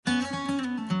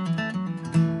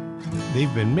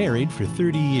They've been married for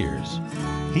 30 years.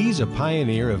 He's a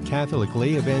pioneer of Catholic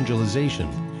lay evangelization,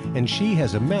 and she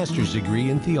has a master's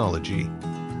degree in theology.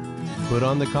 Put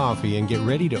on the coffee and get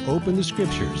ready to open the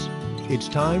scriptures. It's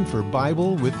time for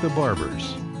Bible with the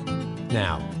Barbers.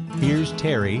 Now, here's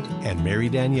Terry and Mary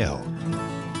Danielle.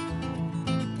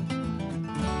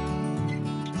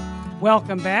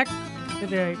 Welcome back to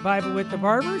the Bible with the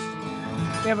Barbers.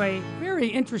 We have a very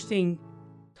interesting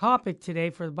topic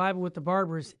today for the Bible with the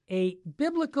Barbers, a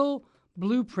biblical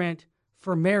blueprint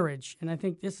for marriage. And I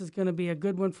think this is going to be a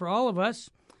good one for all of us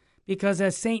because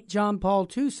as St. John Paul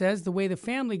II says, the way the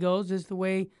family goes is the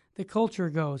way the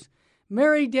culture goes.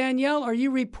 Mary Danielle, are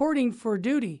you reporting for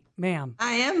duty, ma'am?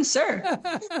 I am, sir.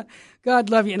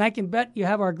 God love you. And I can bet you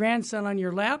have our grandson on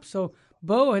your lap. So,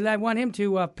 Bo, I want him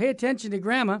to pay attention to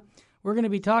Grandma. We're going to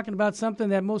be talking about something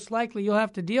that most likely you'll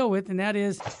have to deal with, and that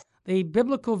is the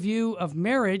biblical view of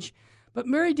marriage. But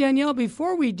Mary Danielle,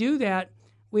 before we do that,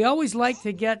 we always like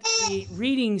to get the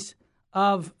readings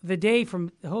of the day from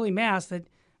the Holy Mass that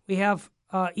we have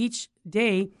each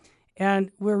day. And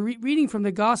we're reading from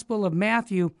the Gospel of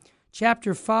Matthew,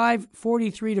 chapter 5,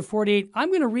 43 to 48. I'm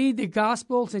going to read the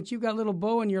Gospel since you've got little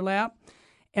Bo in your lap.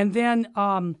 And then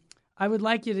I would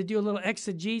like you to do a little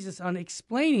exegesis on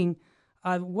explaining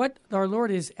what our Lord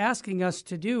is asking us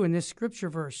to do in this scripture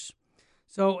verse.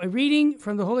 So, a reading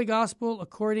from the Holy Gospel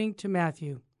according to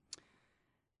Matthew.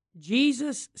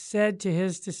 Jesus said to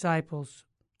his disciples,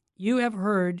 "You have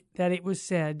heard that it was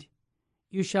said,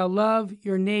 'You shall love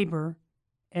your neighbor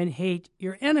and hate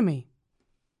your enemy.'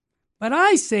 But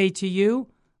I say to you,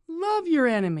 love your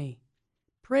enemy.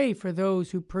 Pray for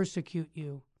those who persecute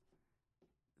you,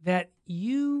 that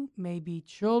you may be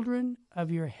children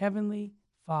of your heavenly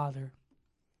Father.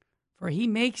 For he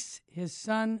makes his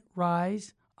sun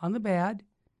rise on the bad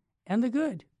and the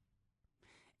good,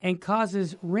 and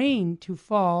causes rain to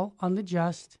fall on the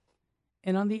just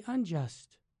and on the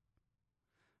unjust.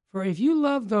 For if you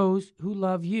love those who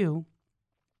love you,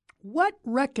 what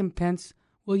recompense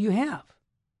will you have?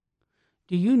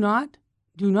 Do not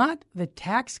the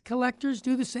tax collectors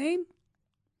do the same?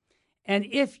 And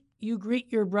if you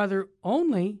greet your brother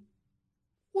only,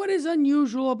 what is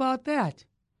unusual about that?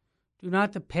 Do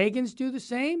not the pagans do the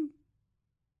same?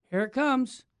 Here it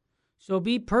comes. So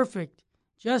be perfect,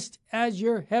 just as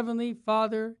your heavenly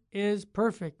Father is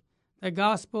perfect." The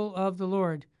Gospel of the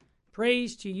Lord.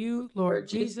 Praise to you, Lord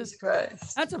Jesus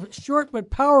Christ. That's a short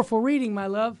but powerful reading, my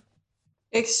love.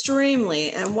 Extremely.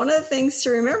 And one of the things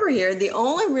to remember here, the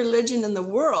only religion in the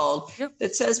world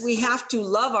that says we have to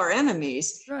love our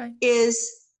enemies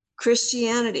is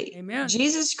Christianity. Amen.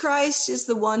 Jesus Christ is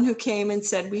the one who came and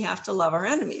said we have to love our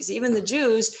enemies. Even the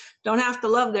Jews don't have to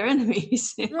love their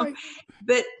enemies, Right.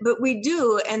 but we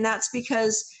do, and that's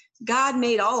because God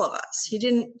made all of us. He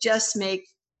didn't just make,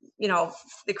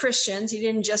 the Christians. He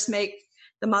didn't just make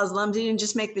the Muslims. He didn't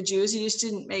just make the Jews. He just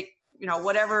didn't make,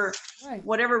 whatever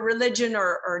religion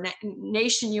or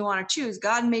nation you want to choose.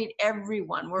 God made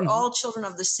everyone. We're all children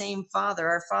of the same Father,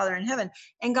 our Father in heaven,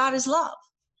 and God is love.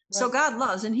 So God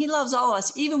loves, and he loves all of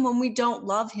us. Even when we don't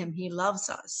love him, he loves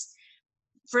us.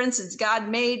 For instance, God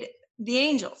made the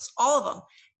angels, all of them.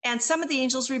 And some of the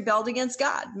angels rebelled against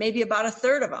God, maybe about a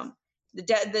third of them.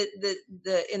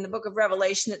 In the book of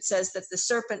Revelation, it says that the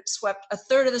serpent swept a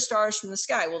third of the stars from the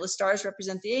sky. Well, the stars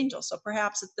represent the angels. So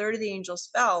perhaps a third of the angels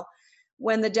fell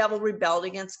when the devil rebelled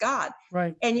against God.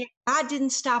 Right. And yet God didn't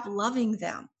stop loving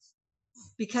them.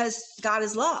 Because God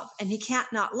is love, and he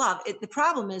can't not love. The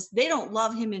problem is they don't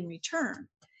love him in return.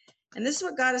 And this is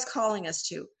what God is calling us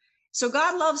to. So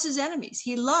God loves his enemies.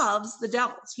 He loves the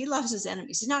devils. He loves his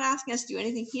enemies. He's not asking us to do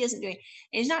anything he isn't doing.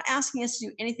 And he's not asking us to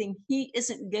do anything he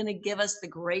isn't going to give us the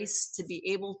grace to be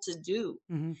able to do.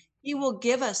 Mm-hmm. He will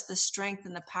give us the strength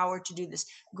and the power to do this.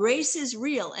 Grace is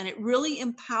real, and it really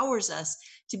empowers us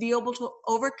to be able to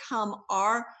overcome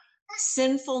our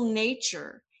sinful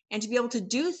nature and to be able to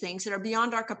do things that are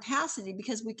beyond our capacity,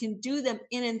 because we can do them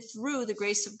in and through the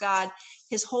grace of God,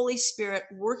 his Holy Spirit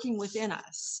working within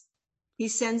us. He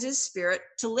sends his Spirit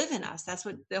to live in us. That's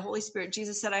what the Holy Spirit,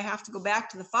 Jesus said, I have to go back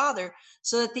to the Father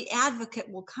so that the advocate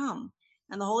will come.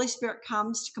 And the Holy Spirit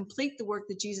comes to complete the work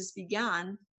that Jesus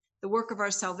began, the work of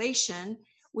our salvation,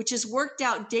 which is worked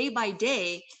out day by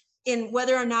day in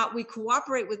whether or not we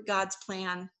cooperate with God's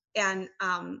plan and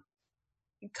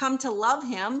come to love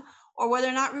him, or whether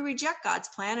or not we reject God's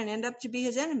plan and end up to be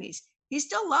his enemies. He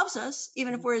still loves us,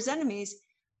 even if we're his enemies,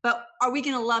 but are we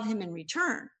going to love him in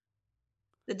return?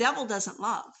 The devil doesn't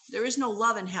love. There is no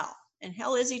love in hell, and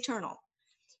hell is eternal.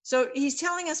 So he's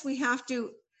telling us we have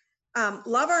to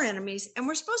love our enemies, and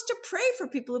we're supposed to pray for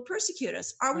people who persecute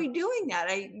us. Are we doing that?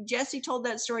 Jesse told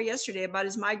that story yesterday about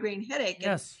his migraine headache.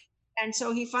 Yes. And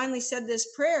so he finally said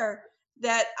this prayer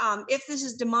that if this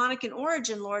is demonic in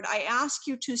origin, Lord, I ask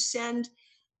you to send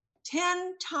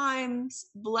 10 times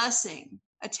blessing,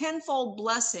 a tenfold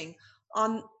blessing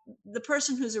on the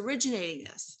person who's originating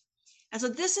this. And so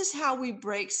this is how we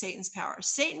break Satan's power.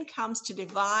 Satan comes to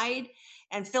divide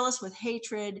and fill us with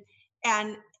hatred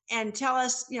and tell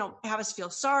us, have us feel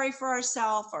sorry for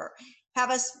ourselves or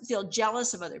have us feel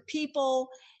jealous of other people.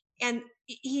 And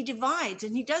he divides,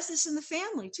 and he does this in the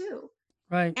family too.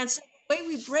 Right. And so the way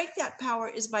we break that power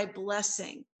is by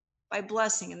blessing.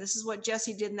 And this is what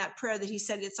Jesse did in that prayer that he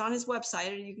said. It's on his website,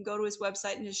 and you can go to his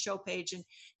website and his show page, and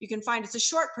you can find it's a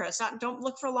short prayer. Don't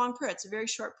look for a long prayer. It's a very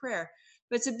short prayer,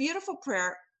 but it's a beautiful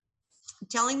prayer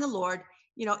telling the Lord,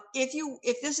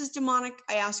 if this is demonic,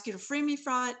 I ask you to free me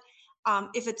from it.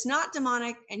 If it's not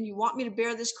demonic and you want me to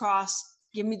bear this cross,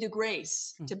 give me the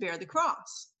grace to bear the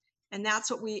cross. And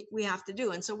that's what we have to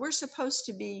do. And so we're supposed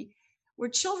to we're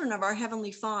children of our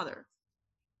Heavenly Father.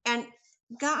 And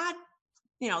God,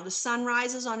 the sun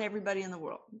rises on everybody in the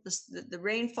world. The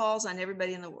rain falls on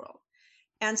everybody in the world.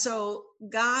 And so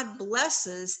God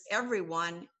blesses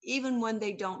everyone, even when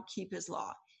they don't keep his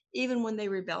law, even when they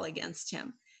rebel against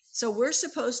him. So we're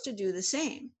supposed to do the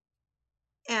same.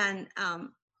 And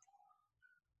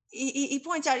he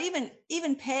points out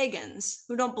even pagans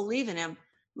who don't believe in him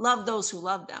love those who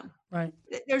love them. Right.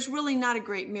 There's really not a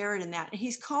great merit in that.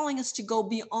 He's calling us to go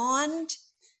beyond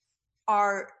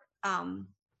our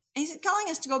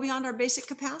basic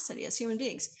capacity as human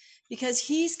beings, because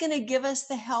he's going to give us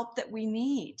the help that we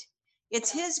need.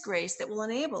 It's his grace that will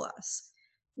enable us.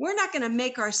 We're not going to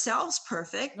make ourselves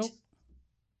perfect. Nope.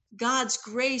 God's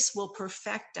grace will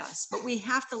perfect us, but we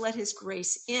have to let his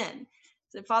grace in.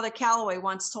 So Father Calloway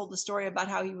once told the story about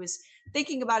how he was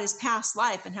thinking about his past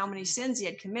life and how many sins he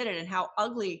had committed and how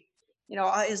ugly,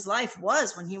 his life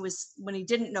was when he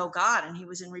didn't know God and he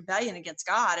was in rebellion against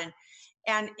God.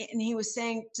 And he was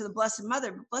saying to the Blessed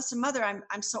Mother,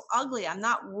 I'm so ugly. I'm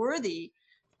not worthy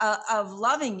of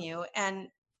loving you. And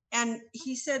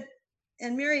he said,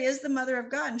 and Mary is the mother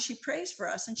of God, and she prays for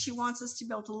us, and she wants us to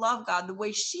be able to love God the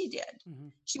way she did. Mm-hmm.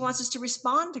 She wants us to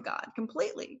respond to God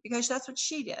completely, because that's what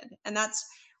she did. And that's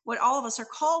what all of us are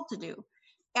called to do.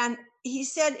 And he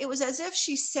said, it was as if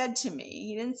she said to me,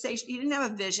 he didn't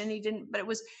have a vision, but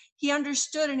he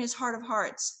understood in his heart of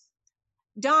hearts,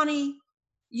 Donnie,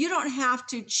 you don't have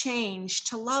to change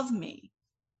to love me.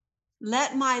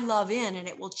 Let my love in, and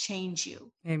it will change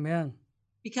you. Amen.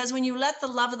 Because when you let the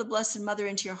love of the Blessed Mother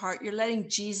into your heart, you're letting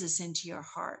Jesus into your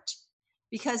heart.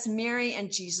 Because Mary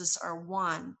and Jesus are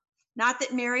one. Not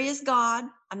that Mary is God,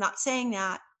 I'm not saying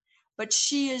that, but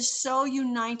she is so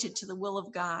united to the will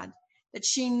of God that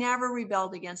she never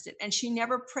rebelled against it. And she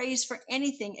never prays for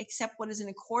anything except what is in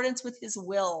accordance with his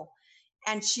will.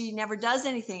 And she never does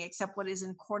anything except what is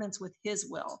in accordance with his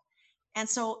will. And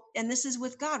this is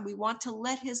with God. We want to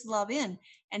let his love in,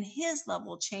 and his love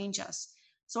will change us.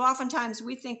 So oftentimes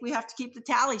we think we have to keep the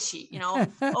tally sheet,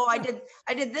 oh, I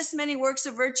did this many works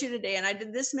of virtue today, and I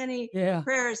did this many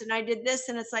prayers, and I did this.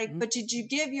 And it's like, but did you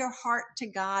give your heart to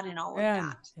God in all of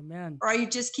that? Amen. Or are you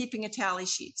just keeping a tally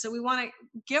sheet? So we want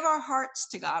to give our hearts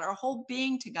to God, our whole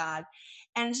being to God.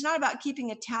 And it's not about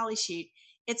keeping a tally sheet.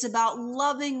 It's about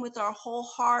loving with our whole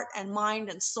heart and mind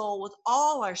and soul, with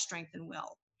all our strength and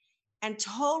will, and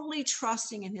totally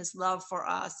trusting in his love for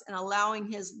us and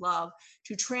allowing his love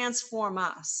to transform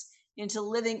us into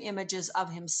living images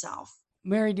of himself.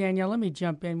 Mary Danielle, let me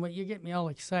jump in. You get me all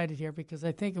excited here, because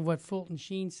I think of what Fulton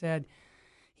Sheen said.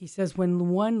 He says, when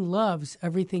one loves,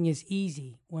 everything is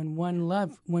easy. When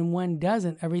one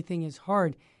doesn't, everything is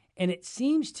hard. And it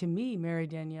seems to me, Mary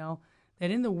Danielle, that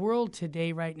in the world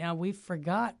today, right now, we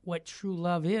forgot what true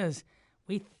love is.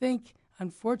 We think,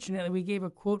 unfortunately, we gave a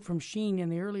quote from Sheen in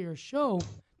the earlier show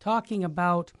talking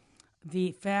about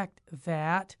the fact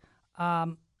that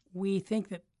we think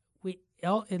that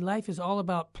life is all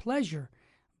about pleasure,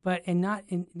 and not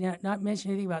mention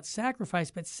anything about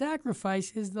sacrifice. But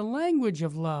sacrifice is the language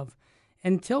of love.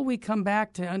 Until we come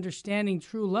back to understanding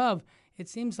true love, it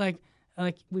seems like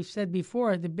we've said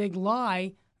before, the big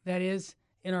lie that is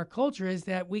in our culture is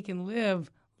that we can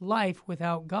live life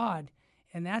without God.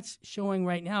 And that's showing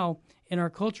right now in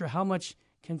our culture how much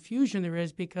confusion there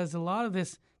is, because a lot of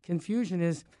this confusion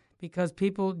is because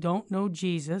people don't know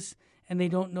Jesus and they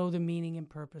don't know the meaning and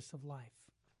purpose of life.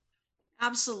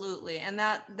 Absolutely. And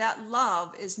that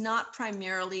love is not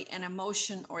primarily an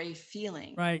emotion or a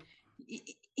feeling. Right.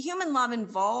 Human love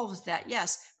involves that,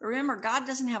 yes. But remember, God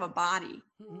doesn't have a body.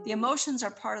 Mm-hmm. The emotions are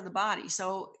part of the body.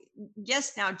 So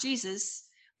yes, now Jesus,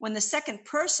 when the second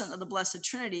person of the Blessed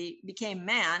Trinity became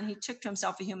man, he took to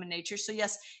himself a human nature. So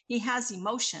yes, he has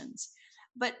emotions,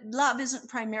 but love isn't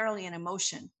primarily an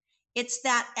emotion. It's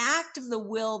that act of the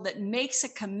will that makes a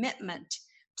commitment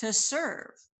to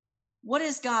serve. What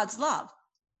is God's love?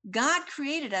 God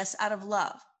created us out of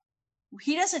love.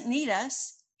 He doesn't need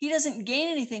us. He doesn't gain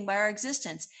anything by our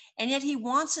existence. And yet he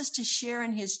wants us to share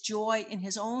in his joy in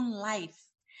his own life.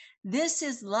 This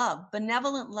is love,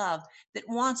 benevolent love that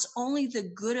wants only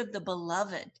the good of the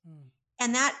beloved.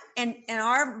 And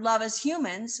our love as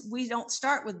humans, we don't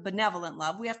start with benevolent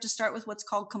love. We have to start with what's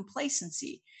called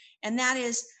complacency. And that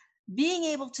is being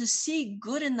able to see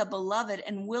good in the beloved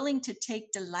and willing to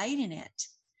take delight in it.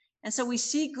 And so we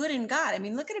see good in God. I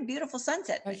mean, look at a beautiful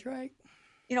sunset. That's right.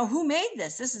 Who made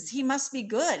this? He must be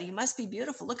good. He must be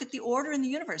beautiful. Look at the order in the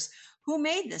universe. Who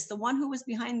made this? The one who was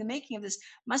behind the making of this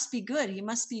must be good. He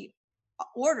must be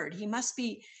ordered. He must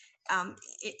be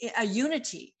a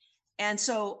unity. And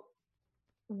so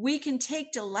we can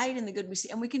take delight in the good we see,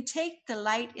 and we can take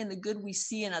delight in the good we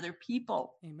see in other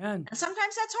people. Amen. And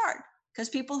sometimes that's hard because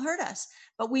people hurt us,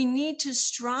 but we need to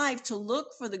strive to look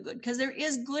for the good, because there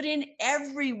is good in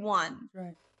everyone.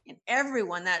 Right. In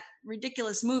everyone. That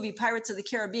ridiculous movie, Pirates of the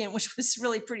Caribbean, which was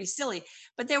really pretty silly,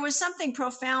 but there was something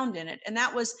profound in it. And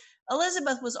that was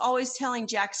Elizabeth was always telling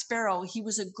Jack Sparrow he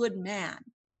was a good man.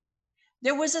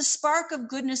 There was a spark of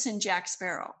goodness in Jack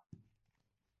Sparrow.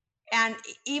 And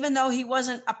even though he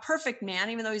wasn't a perfect man,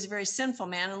 even though he's a very sinful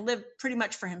man and lived pretty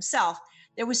much for himself,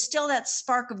 there was still that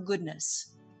spark of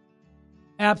goodness.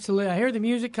 Absolutely. I hear the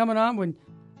music coming on when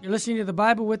you're listening to the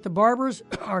Bible with the Barbers.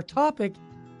 Our topic,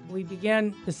 we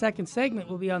began the second segment,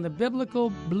 will be on the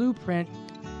biblical blueprint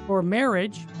for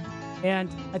marriage. And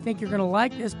I think you're going to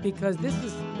like this because this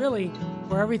is really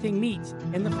where everything meets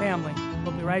in the family.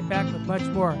 We'll be right back with much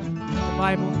more. The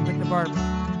Bible with the Barbers.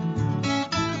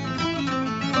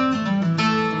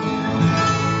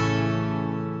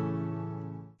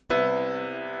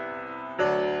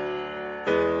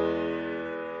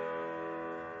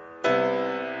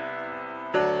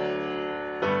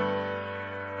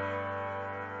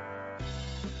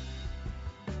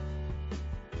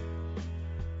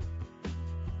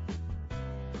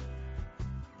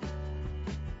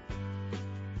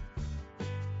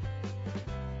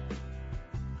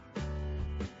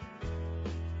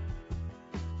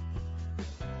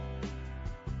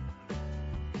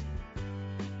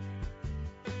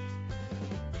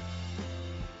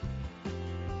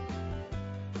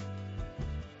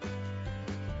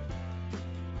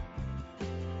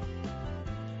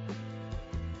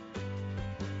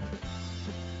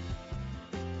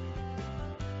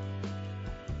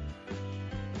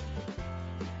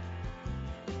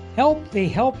 Help the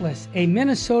Helpless, a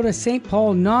Minnesota St.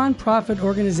 Paul nonprofit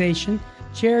organization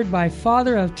chaired by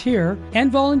Father of Tyr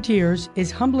and volunteers,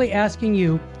 is humbly asking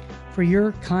you for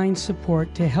your kind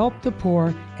support to help the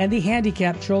poor and the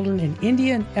handicapped children in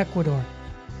India and Ecuador.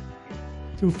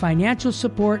 Through financial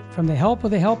support from the Help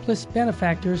of the Helpless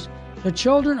benefactors, the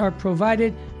children are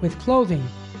provided with clothing,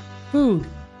 food,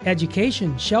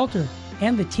 education, shelter,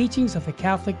 and the teachings of the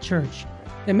Catholic Church.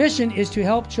 The mission is to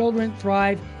help children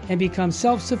thrive and become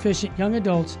self-sufficient young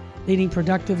adults leading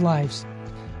productive lives.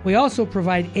 We also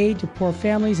provide aid to poor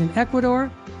families in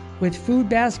Ecuador with food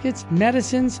baskets,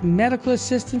 medicines, medical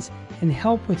assistance, and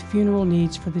help with funeral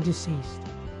needs for the deceased.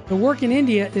 The work in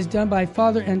India is done by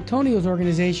Father Antonio's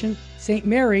organization, St.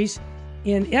 Mary's.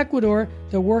 In Ecuador,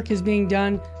 the work is being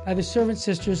done by the Servant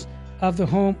Sisters of the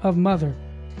Home of Mother.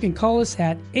 You can call us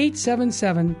at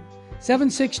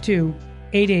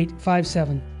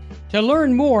 877-762-8857. To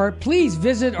learn more, please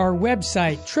visit our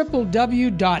website,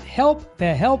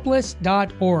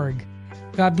 www.helpthehelpless.org.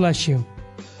 God bless you.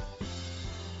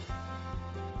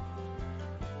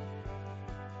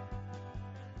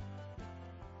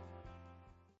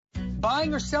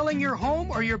 Buying or selling your home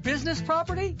or your business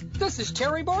property? This is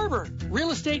Terry Barber.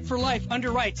 Real Estate for Life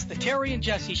underwrites the Terry and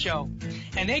Jesse Show,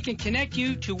 and they can connect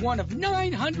you to one of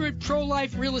 900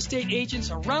 pro-life real estate agents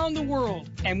around the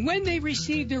world. And when they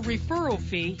receive their referral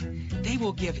fee, they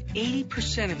will give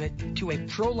 80% of it to a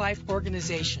pro-life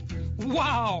organization.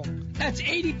 Wow, that's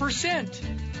 80%.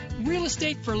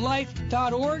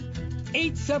 realestateforlife.org,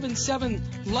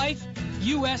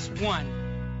 877-LIFE-US1.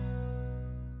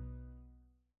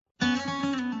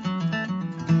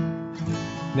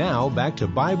 Now, back to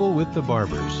Bible with the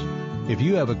Barbers. If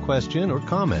you have a question or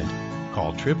comment,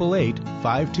 call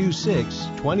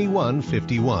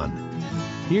 888-526-2151.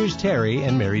 Here's Terry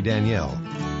and Mary Danielle.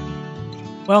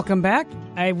 Welcome back.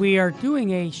 We are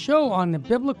doing a show on the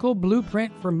biblical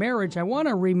blueprint for marriage. I want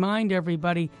to remind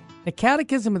everybody The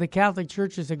Catechism of the Catholic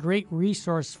Church is a great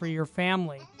resource for your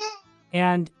family.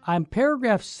 And on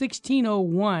paragraph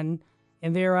 1601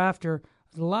 and thereafter,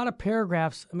 there's a lot of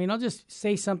paragraphs. I mean, I'll just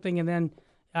say something and then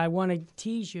I want to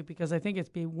tease you because I think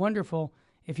it'd be wonderful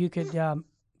if you could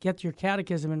get your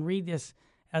catechism and read this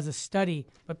as a study.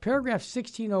 But paragraph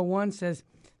 1601 says,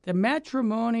 the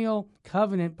matrimonial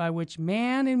covenant by which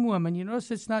man and woman, you notice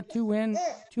it's not two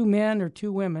men or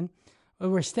two women,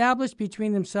 were established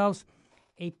between themselves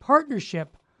a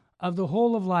partnership of the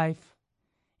whole of life,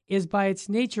 is by its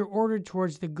nature ordered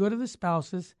towards the good of the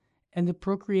spouses and the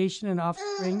procreation and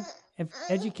offspring and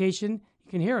education.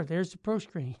 You can hear it. There's the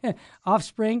procreation.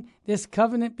 Offspring. This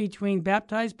covenant between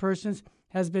baptized persons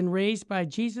has been raised by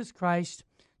Jesus Christ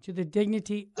to the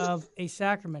dignity of a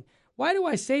sacrament. Why do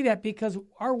I say that? Because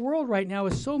our world right now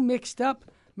is so mixed up,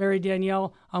 Mary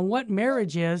Danielle, on what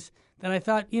marriage is that I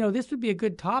thought, this would be a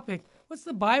good topic. What's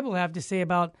the Bible have to say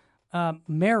about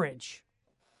marriage?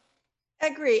 I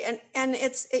agree. And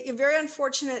it's a very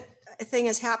unfortunate thing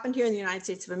has happened here in the United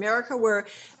States of America where,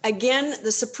 again,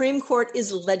 the Supreme Court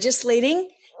is legislating.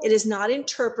 It is not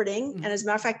interpreting. And as a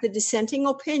matter of fact, the dissenting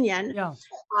opinion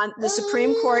on the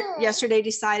Supreme Court yesterday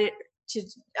decided to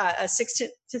a 6-3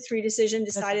 decision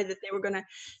decided that they were going to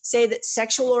say that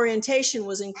sexual orientation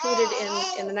was included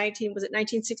in the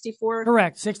 1964?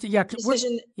 Correct. 60. Yeah.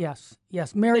 Decision. Yes.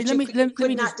 Mary, let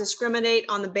me not discriminate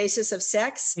on the basis of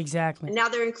sex. Exactly. And now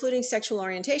they're including sexual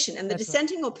orientation. And the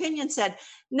dissenting opinion said,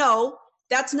 no,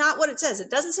 that's not what it says.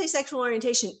 It doesn't say sexual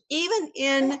orientation. Even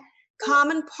in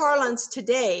common parlance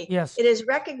today, it is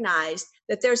recognized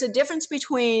that there's a difference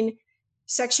between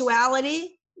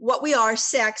sexuality, what we are,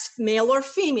 sex, male or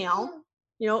female,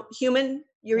 human,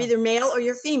 you're either male or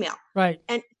you're female. Right.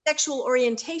 And sexual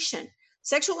orientation.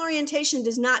 Sexual orientation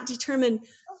does not determine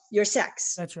your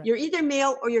sex. That's right. You're either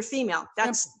male or you're female.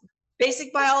 That's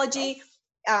basic biology.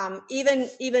 Even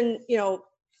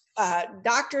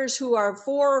doctors who are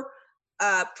for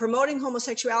promoting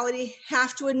homosexuality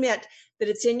have to admit that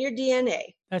it's in your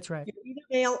DNA. That's right. You're either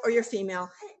male or you're female.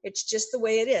 It's just the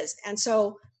way it is. And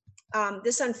so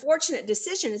this unfortunate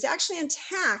decision is actually an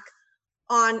attack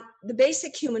on the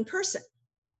basic human person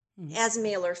as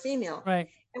male or female. Right.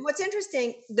 And what's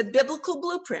interesting, the biblical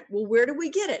blueprint, well, where do we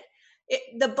get it?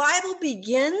 The Bible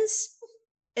begins,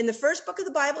 in the first book of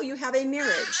the Bible, you have a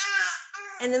marriage.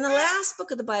 And in the last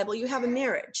book of the Bible, you have a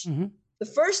marriage. Mm-hmm. The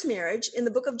first marriage in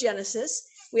the book of Genesis,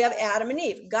 we have Adam and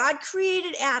Eve. God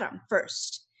created Adam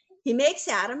first. He makes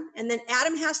Adam, and then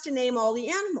Adam has to name all the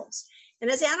animals. And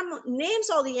as Adam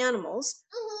names all the animals,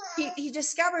 he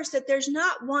discovers that there's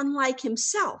not one like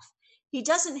himself. He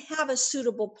doesn't have a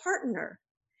suitable partner.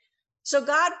 So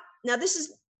God, now this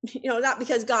is, not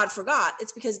because God forgot,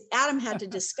 it's because Adam had to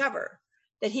discover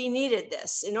that he needed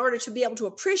this in order to be able to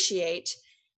appreciate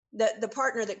the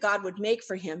partner that God would make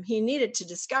for him. He needed to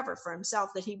discover for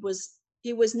himself that he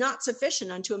was not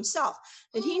sufficient unto himself,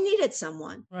 that he needed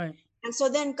someone. Right. And so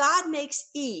then God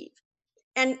makes Eve.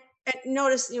 And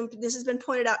notice, this has been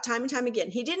pointed out time and time again.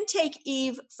 He didn't take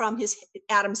Eve from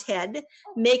Adam's head,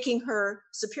 making her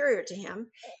superior to him.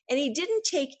 And he didn't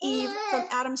take Eve from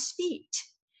Adam's feet,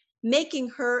 making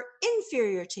her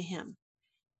inferior to him.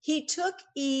 He took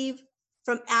Eve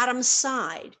from Adam's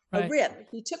side, a rib.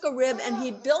 He took a rib and he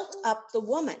built up the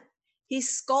woman. He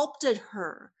sculpted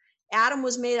her. Adam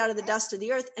was made out of the dust of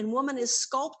the earth, and woman is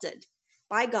sculpted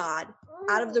by God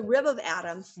out of the rib of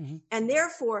Adam. Mm-hmm. And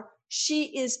therefore, she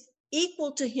is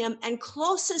equal to him and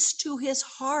closest to his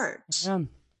heart. Yeah.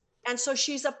 And so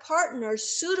she's a partner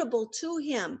suitable to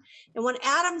him. And when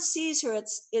Adam sees her,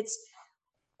 it's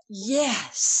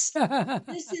yes,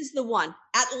 this is the one.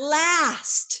 At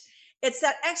last. It's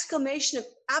that exclamation of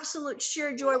absolute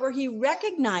sheer joy where he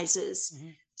recognizes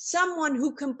someone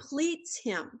who completes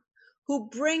him, who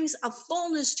brings a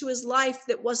fullness to his life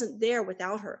that wasn't there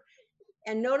without her.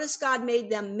 And notice God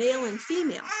made them male and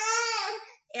female.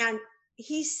 And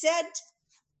he said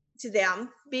to them,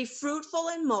 be fruitful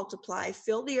and multiply,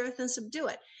 fill the earth and subdue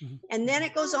it. Mm-hmm. And then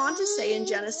it goes on to say in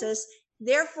Genesis,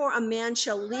 therefore a man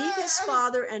shall leave his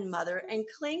father and mother and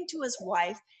cling to his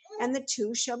wife, and the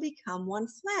two shall become one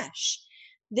flesh.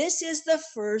 This is the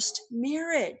first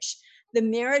marriage, the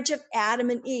marriage of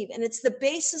Adam and Eve. And it's the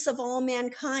basis of all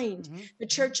mankind. Mm-hmm. The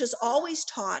church has always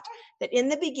taught that in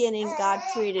the beginning, God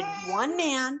created one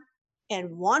man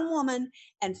and one woman,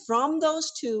 and from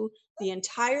those two, the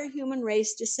entire human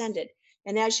race descended.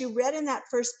 And as you read in that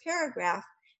first paragraph,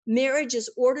 marriage is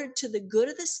ordered to the good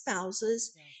of the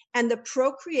spouses and the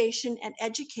procreation and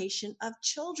education of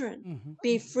children. Mm-hmm.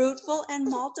 Be fruitful and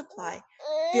multiply,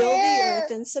 fill the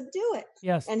earth and subdue it.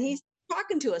 Yes. And he's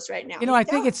talking to us right now. You know, I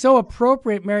think it's so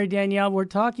appropriate, Mary Danielle. We're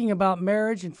talking about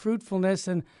marriage and fruitfulness,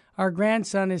 and our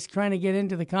grandson is trying to get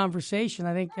into the conversation.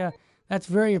 I think that's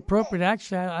very appropriate.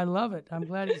 Actually, I love it. I'm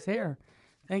glad he's here.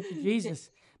 Thank you, Jesus.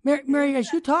 Mary,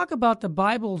 as you talk about the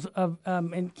Bibles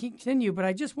and continue, but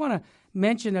I just want to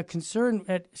mention a concern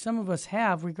that some of us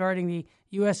have regarding the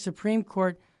U.S. Supreme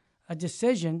Court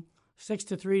decision, 6-3,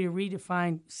 to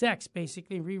redefine sex,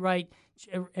 basically rewrite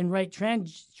and write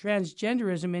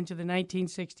transgenderism into the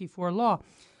 1964 law.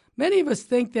 Many of us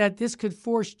think that this could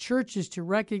force churches to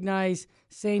recognize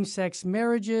same-sex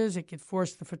marriages. It could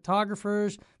force the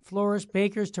photographers, florists,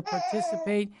 bakers to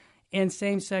participate in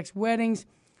same-sex weddings.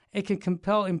 It can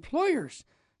compel employers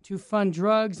to fund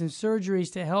drugs and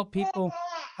surgeries to help people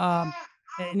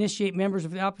initiate members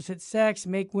of the opposite sex,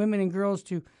 make women and girls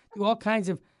to do all kinds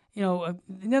of,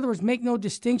 in other words, make no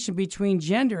distinction between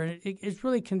gender. It's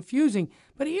really confusing.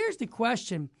 But here's the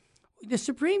question. The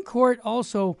Supreme Court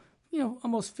also,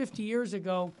 almost 50 years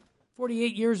ago,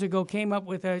 48 years ago, came up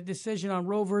with a decision on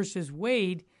Roe versus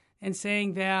Wade and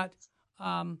saying that,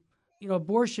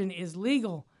 abortion is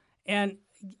legal. And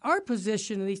our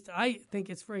position, at least I think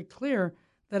it's very clear,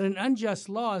 that an unjust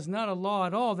law is not a law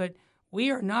at all, that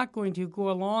we are not going to go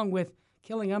along with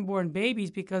killing unborn babies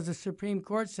because the Supreme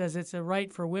Court says it's a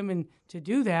right for women to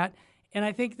do that. And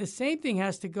I think the same thing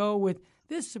has to go with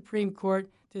this Supreme Court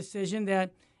decision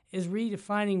that is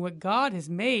redefining what God has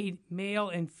made, male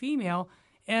and female.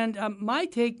 And my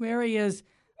take, Mary, is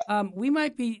we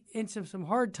might be in some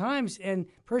hard times and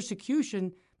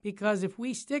persecution because if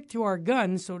we stick to our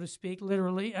guns, so to speak,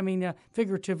 literally,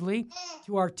 figuratively,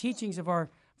 to our teachings of our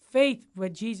faith,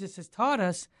 what Jesus has taught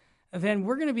us, then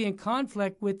we're going to be in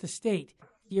conflict with the state.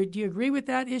 Do you agree with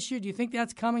that issue? Do you think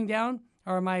that's coming down?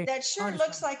 Or am I? That sure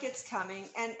looks like it's coming.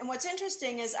 And what's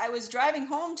interesting is I was driving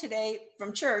home today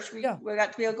from church. We got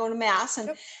to be able to go to Mass,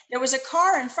 and there was a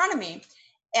car in front of me.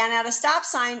 And at a stop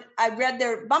sign, I read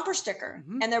their bumper sticker.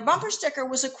 Mm-hmm. And their bumper sticker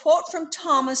was a quote from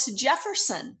Thomas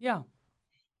Jefferson. Yeah.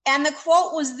 And the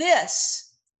quote was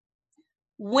this: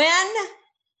 when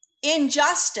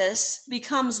injustice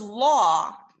becomes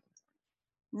law,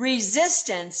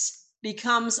 resistance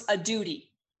becomes a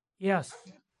duty. Yes.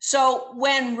 So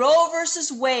when Roe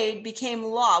versus Wade became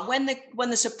law, when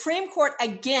the Supreme Court,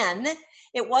 again,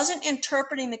 it wasn't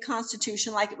interpreting the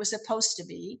Constitution like it was supposed to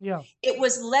be. Yeah. It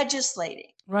was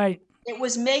legislating. Right. It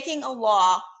was making a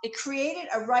law. It created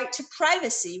a right to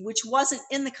privacy, which wasn't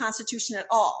in the Constitution at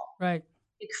all. Right.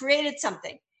 It created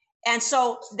something. And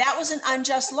so that was an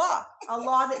unjust law, a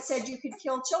law that said you could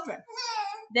kill children.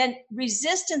 Then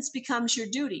resistance becomes your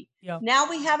duty. Yeah. Now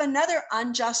we have another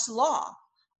unjust law,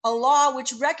 a law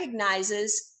which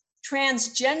recognizes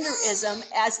transgenderism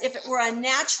as if it were a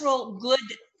natural good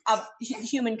of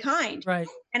humankind. Right.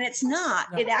 And it's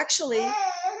not. No. It actually,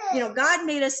 God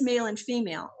made us male and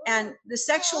female, and the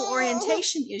sexual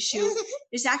orientation issue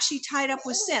is actually tied up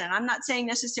with sin. And I'm not saying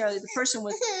necessarily the person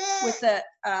with the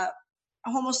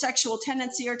homosexual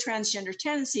tendency or transgender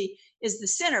tendency is the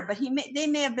sinner, but they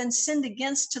may have been sinned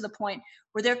against to the point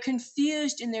where they're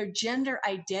confused in their gender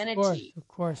identity. Of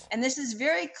course. And this is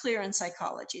very clear in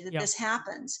psychology that this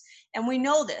happens. And we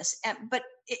know this, but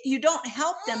you don't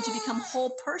help them to become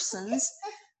whole persons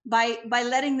by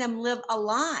letting them live a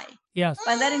lie. Yes.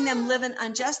 By letting them live in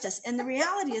injustice. And the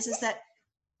reality is that,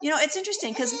 it's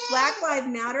interesting because Black Lives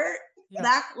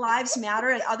Matter,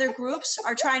 and other groups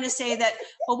are trying to say that,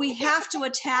 well, we have to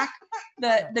attack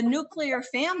the nuclear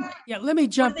family. Yeah, let me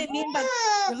jump. What do they mean by?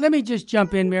 Let me just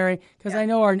jump in, Mary, because I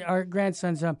know our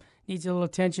grandson's needs a little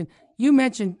attention. You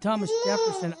mentioned Thomas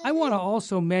Jefferson. I want to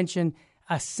also mention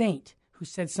a saint who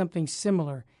said something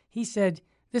similar. He said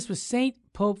this was Saint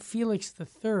Pope Felix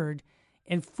III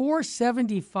in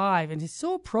 475, and it's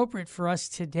so appropriate for us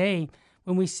today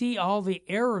when we see all the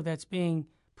error that's being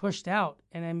pushed out.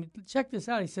 And check this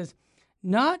out. He says,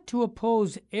 not to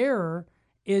oppose error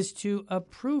is to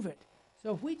approve it.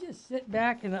 So if we just sit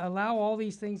back and allow all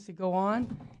these things to go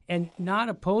on and not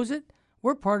oppose it,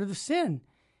 we're part of the sin.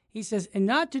 He says, and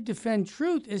not to defend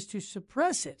truth is to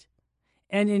suppress it.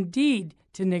 And indeed,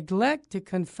 to neglect, to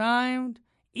confound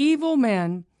evil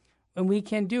men when we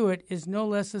can do it is no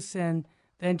less a sin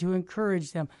than to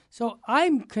encourage them. So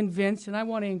I'm convinced, and I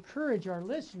want to encourage our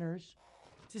listeners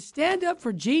to stand up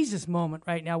for Jesus moment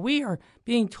right now. We are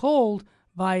being told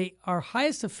by our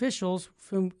highest officials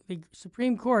from the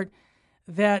Supreme Court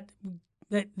that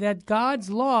God's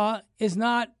law is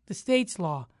not the state's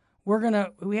law.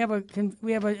 We have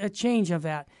a change of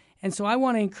that. And so I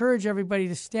want to encourage everybody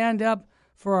to stand up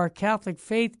for our Catholic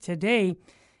faith today,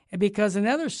 because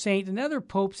another saint, another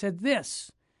pope said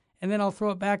this, and then I'll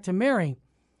throw it back to Mary.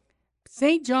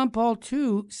 St. John Paul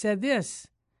II said this,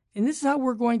 and this is how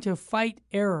we're going to fight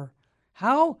error.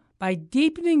 How? By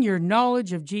deepening your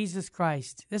knowledge of Jesus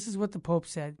Christ. This is what the Pope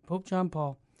said, Pope John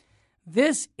Paul.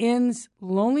 This ends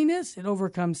loneliness, it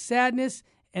overcomes sadness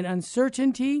and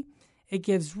uncertainty, it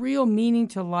gives real meaning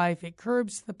to life, it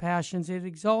curbs the passions, it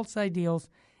exalts ideals,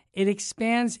 it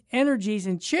expands energies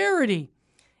and charity,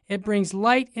 it brings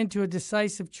light into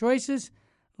decisive choices.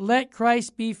 Let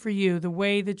Christ be for you the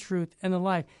way, the truth, and the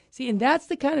life. See, and that's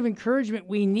the kind of encouragement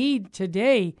we need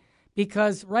today,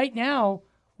 because right now,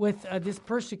 with this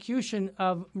persecution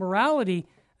of morality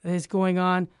that is going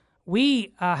on,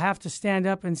 we have to stand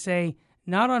up and say,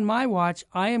 not on my watch,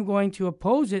 I am going to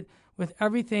oppose it with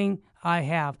everything I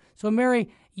have. So, Mary,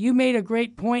 you made a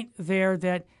great point there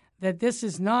that this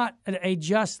is not a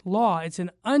just law. It's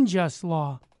an unjust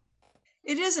law.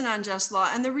 It is an unjust law.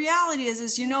 And the reality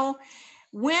is,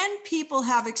 when people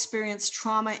have experienced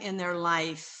trauma in their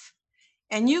life,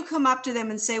 and you come up to them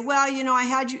and say, well, you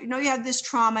had this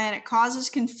trauma and it causes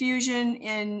confusion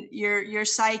in your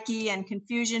psyche and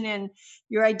confusion in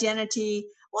your identity.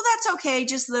 Well, that's okay.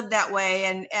 Just live that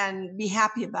way and be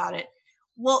happy about it.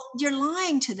 Well, you're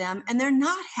lying to them and they're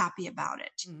not happy about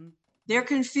it. Mm-hmm. They're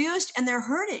confused and they're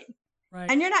hurting. Right.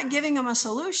 And you're not giving them a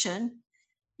solution.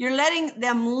 You're letting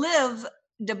them live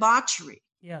debauchery.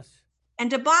 Yes. And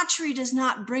debauchery does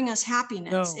not bring us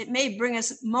happiness. No. It may bring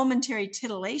us momentary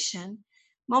titillation,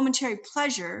 momentary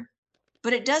pleasure,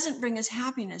 but it doesn't bring us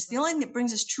happiness. The only thing that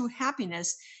brings us true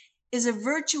happiness is a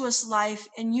virtuous life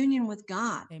in union with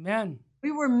God. Amen.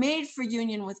 We were made for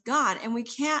union with God, and we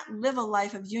can't live a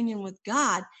life of union with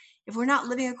God if we're not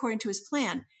living according to his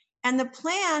plan. And the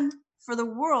plan for the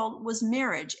world was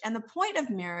marriage. And the point of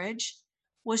marriage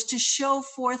was to show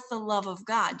forth the love of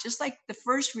God. Just like the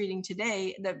first reading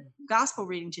today, the gospel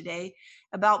reading today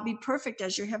about be perfect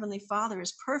as your heavenly Father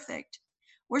is perfect.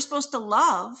 We're supposed to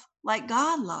love like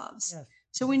God loves. Yes.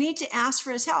 So we need to ask for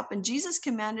his help. And Jesus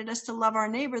commanded us to love our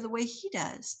neighbor the way he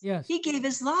does. Yes. He gave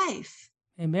his life.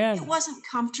 Amen. It wasn't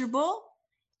comfortable.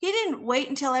 He didn't wait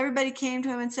until everybody came to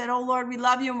him and said, oh, Lord, we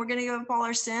love you and we're going to give up all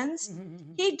our sins.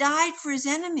 Mm-hmm. He died for his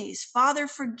enemies. Father,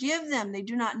 forgive them. They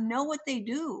do not know what they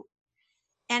do.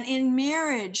 And in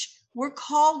marriage, we're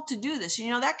called to do this.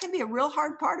 That can be a real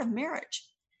hard part of marriage.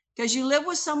 Because you live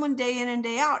with someone day in and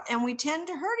day out, and we tend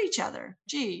to hurt each other.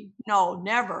 Gee, no,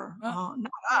 never. Oh,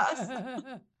 not us.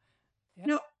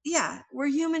 We're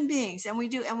human beings, and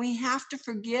we have to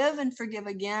forgive and forgive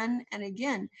again and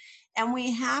again. And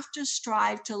we have to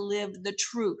strive to live the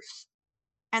truth.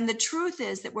 And the truth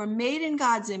is that we're made in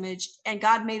God's image, and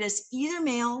God made us either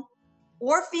male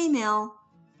or female,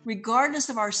 regardless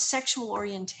of our sexual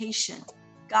orientation.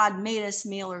 God made us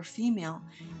male or female.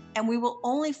 And we will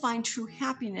only find true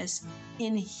happiness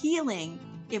in healing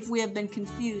if we have been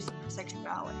confused in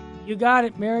sexuality. You got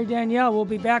it, Mary Danielle. We'll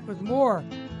be back with more.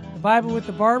 The Bible with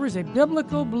the Barbers, a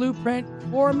biblical blueprint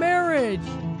for marriage.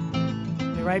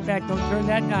 Be right back. Don't turn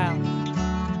that dial.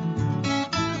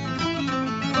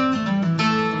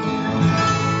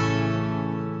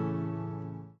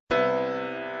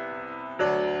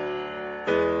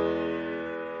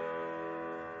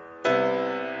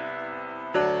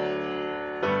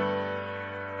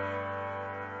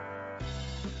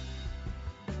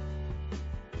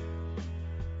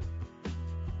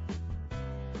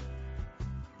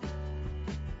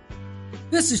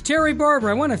 This is Terry Barber.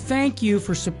 I want to thank you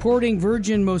for supporting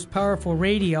Virgin Most Powerful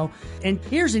Radio. And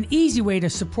here's an easy way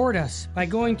to support us by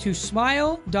going to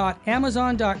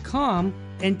smile.amazon.com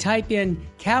and type in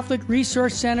Catholic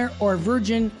Resource Center or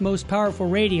Virgin Most Powerful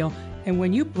Radio. And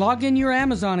when you log in your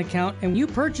Amazon account and you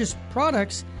purchase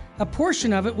products, a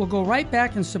portion of it will go right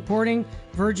back in supporting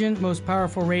Virgin Most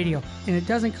Powerful Radio. And it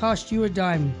doesn't cost you a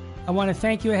dime. I want to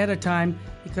thank you ahead of time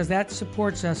because that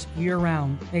supports us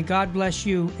year-round. May God bless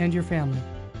you and your family.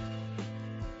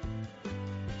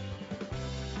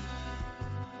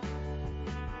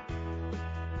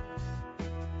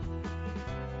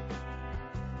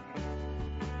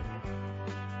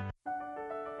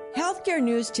 Healthcare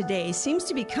news today seems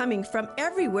to be coming from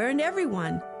everywhere and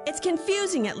everyone. It's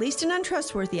confusing at least and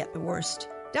untrustworthy at the worst.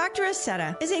 Dr.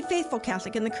 Aceta is a faithful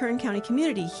Catholic in the Kern County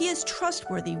community. He is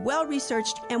trustworthy,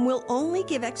 well-researched, and will only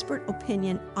give expert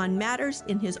opinion on matters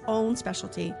in his own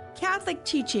specialty. Catholic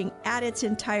teaching at its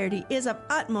entirety is of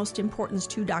utmost importance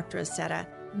to Dr. Aceta.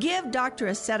 Give Dr.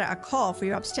 Aceta a call for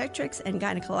your obstetrics and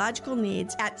gynecological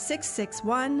needs at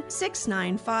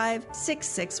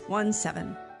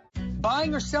 661-695-6617.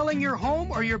 Buying or selling your home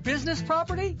or your business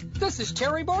property? This is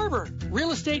Terry Barber.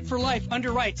 Real Estate for Life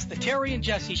underwrites the Terry and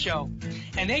Jesse Show.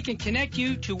 And they can connect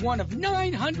you to one of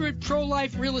 900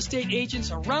 pro-life real estate agents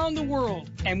around the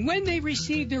world. And when they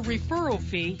receive their referral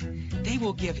fee, they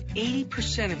will give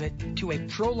 80% of it to a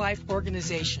pro-life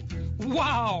organization.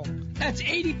 Wow, that's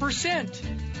 80%.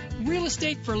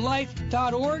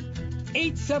 realestateforlife.org,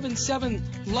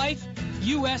 877-LIFE,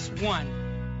 US 1.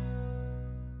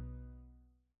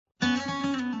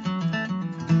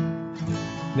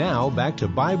 Now back to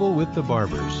Bible with the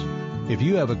Barbers. If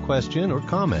you have a question or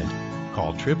comment,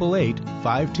 call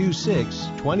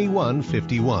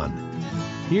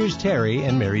 888-526-2151. Here's Terry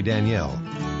and Mary Danielle.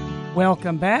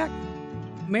 Welcome back.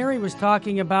 Mary was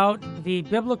talking about the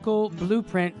biblical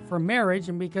blueprint for marriage,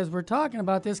 and because we're talking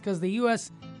about this because the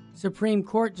U.S. Supreme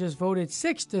Court just voted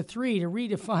 6-3 to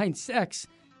redefine sex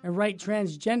and write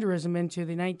transgenderism into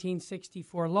the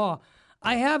 1964 law.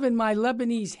 I have in my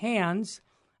Lebanese hands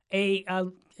a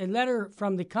letter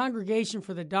from the Congregation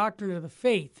for the Doctrine of the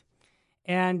Faith.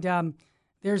 And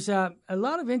there's a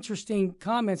lot of interesting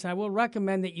comments. I will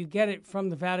recommend that you get it from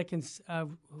the Vatican's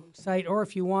site, or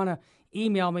if you want to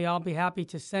email me, I'll be happy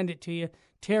to send it to you.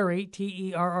 Terry,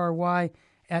 Terry,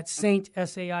 at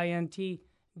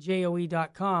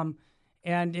saintjoe.com.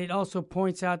 And it also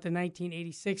points out the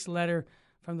 1986 letter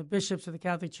from the bishops of the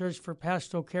Catholic Church for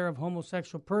pastoral care of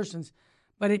homosexual persons.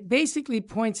 But it basically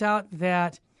points out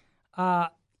that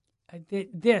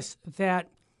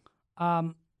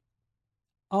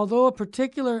although a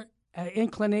particular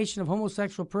inclination of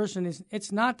homosexual person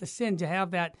it's not the sin to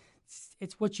have that,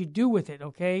 it's what you do with it,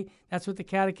 okay? That's what the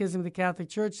Catechism of the Catholic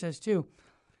Church says too.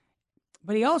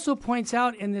 But he also points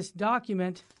out in this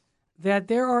document that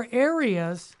there are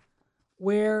areas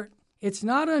where it's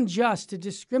not unjust to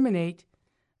discriminate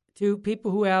to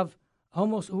people who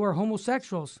are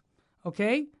homosexuals,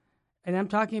 okay? And I'm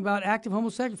talking about active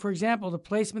homosexual. For example, the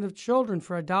placement of children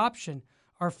for adoption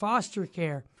or foster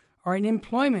care or in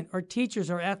employment or teachers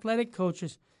or athletic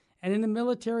coaches and in the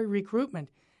military recruitment.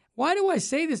 Why do I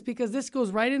say this? Because this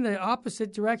goes right in the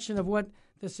opposite direction of what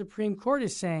the Supreme Court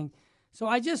is saying. So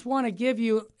I just want to give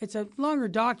you, it's a longer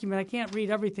document. I can't read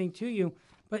everything to you,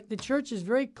 but the church is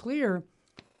very clear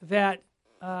that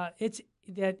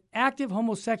that active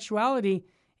homosexuality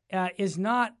is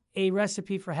not a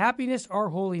recipe for happiness or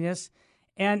holiness,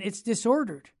 and it's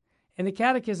disordered. And the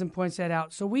Catechism points that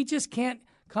out. So we just can't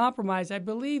compromise. I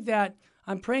believe that,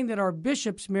 I'm praying that our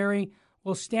bishops, Mary,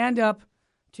 will stand up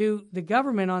to the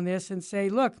government on this and say,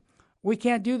 look, we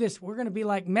can't do this. We're going to be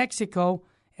like Mexico,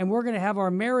 and we're going to have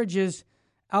our marriages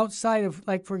outside of,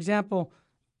 like, for example,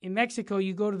 in Mexico,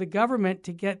 you go to the government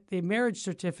to get the marriage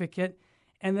certificate,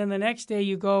 and then the next day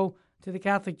you go to the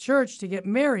Catholic Church to get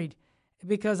married,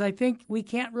 because I think we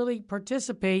can't really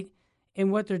participate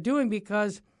in what they're doing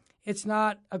because it's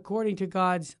not according to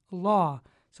God's law.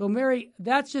 So, Mary,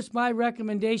 that's just my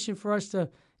recommendation for us to,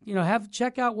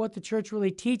 check out what the church really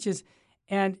teaches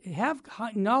and have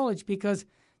knowledge, because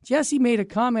Jesse made a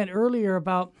comment earlier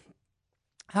about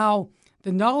how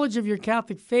the knowledge of your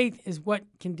Catholic faith is what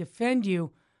can defend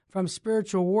you from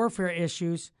spiritual warfare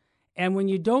issues. And when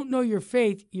you don't know your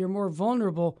faith, you're more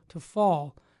vulnerable to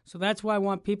fall. So that's why I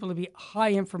want people to be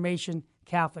high information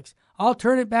Catholics. I'll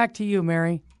turn it back to you,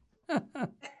 Mary. And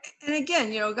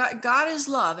again, God is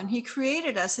love, and he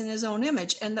created us in his own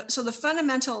image. And so the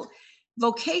fundamental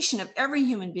vocation of every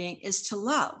human being is to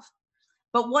love.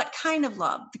 But what kind of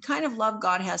love? The kind of love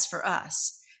God has for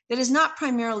us that is not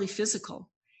primarily physical.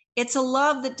 It's a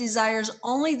love that desires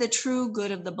only the true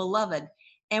good of the beloved.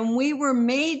 And we were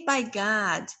made by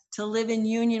God to live in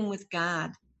union with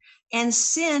God. And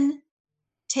sin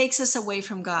takes us away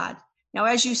from God. Now,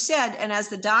 as you said, and as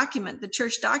the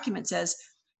church document says,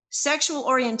 sexual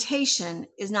orientation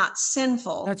is not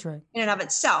sinful. That's right. In and of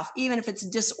itself, even if it's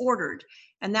disordered.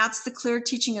 And that's the clear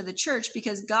teaching of the church,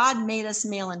 because God made us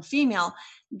male and female.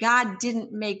 God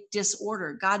didn't make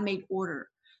disorder. God made order.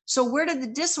 So where did the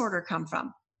disorder come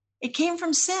from? It came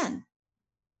from sin.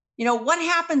 What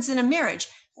happens in a marriage?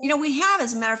 We have,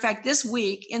 as a matter of fact, this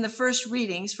week in the first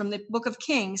readings from the book of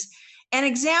Kings, an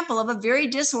example of a very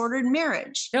disordered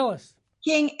marriage. Tell us.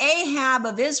 King Ahab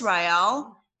of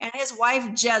Israel and his wife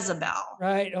Jezebel.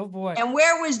 Right. Oh, boy. And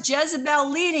where was Jezebel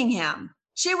leading him?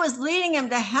 She was leading him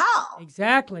to hell.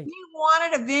 Exactly. He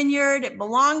wanted a vineyard. It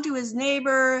belonged to his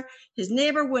neighbor. His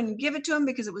neighbor wouldn't give it to him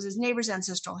because it was his neighbor's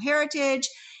ancestral heritage.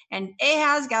 And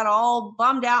Ahaz got all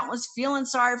bummed out and was feeling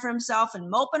sorry for himself and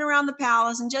moping around the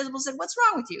palace. And Jezebel said, "What's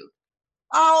wrong with you?"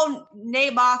 "Oh,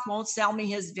 Naboth won't sell me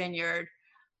his vineyard."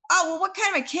 "Oh, well, what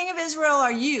kind of a king of Israel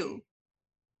are you?"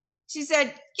 She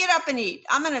said, "Get up and eat.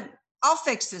 I'll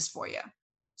fix this for you."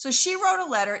 So she wrote a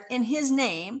letter in his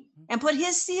name and put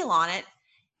his seal on it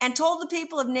and told the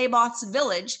people of Naboth's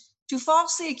village to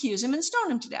falsely accuse him and stone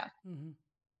him to death. Mm-hmm.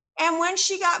 And when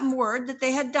she got word that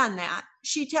they had done that,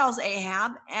 she tells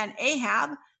Ahab, and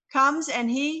Ahab comes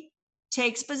and he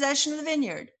takes possession of the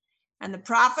vineyard. And the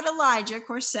prophet Elijah, of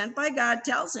course, sent by God,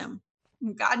 tells him,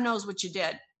 God knows what you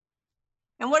did.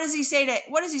 And what does he say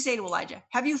to Elijah?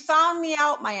 Have you found me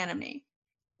out, my enemy?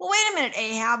 Well, wait a minute,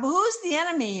 Ahab, who's the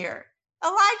enemy here?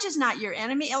 Elijah's not your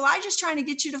enemy. Elijah's trying to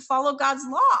get you to follow God's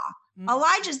law. Mm-hmm.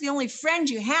 Elijah's the only friend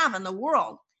you have in the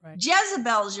world. Right.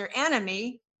 Jezebel's your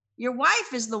enemy. Your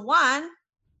wife is the one,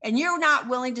 and you're not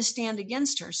willing to stand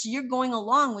against her. So you're going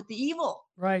along with the evil.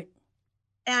 Right.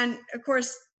 And of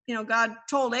course, God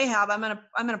told Ahab, I'm going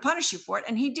to punish you for it.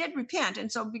 And he did repent.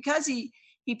 And so because he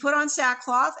put on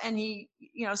sackcloth and he,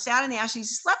 sat in the ashes, he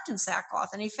slept in sackcloth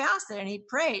and he fasted and he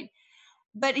prayed,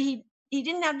 but he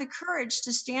didn't have the courage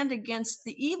to stand against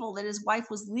the evil that his wife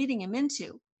was leading him into.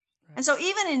 Right. And so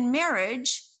even in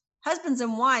marriage, husbands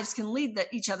and wives can lead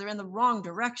each other in the wrong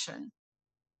direction,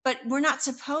 but we're not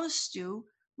supposed to.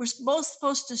 We're both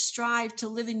supposed to strive to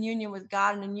live in union with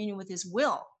God and in union with his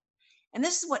will. And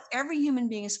this is what every human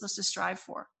being is supposed to strive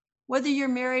for, whether you're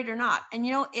married or not. And,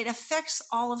 it affects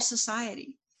all of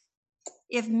society.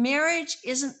 If marriage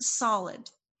isn't solid,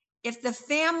 if the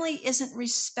family isn't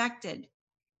respected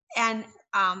and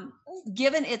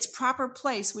given its proper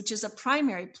place, which is a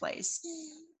primary place,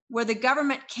 where the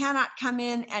government cannot come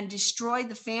in and destroy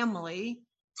the family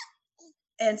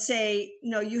and say,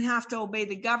 you have to obey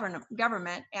the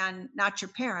government and not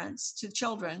your parents to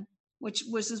children, which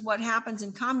is what happens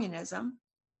in communism,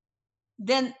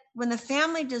 then when the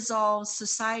family dissolves,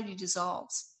 society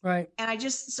dissolves. Right. And I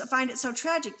just find it so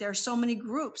tragic. There are so many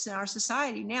groups in our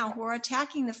society now who are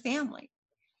attacking the family.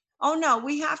 Oh no,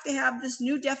 we have to have this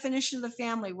new definition of the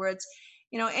family where it's,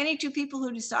 any two people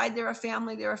who decide they're a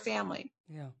family, they're a family.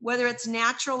 Yeah. Whether it's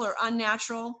natural or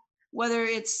unnatural, whether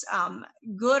it's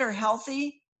good or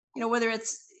healthy, whether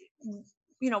it's,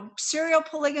 serial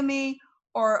polygamy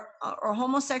or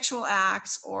homosexual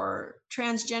acts or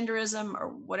transgenderism or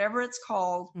whatever it's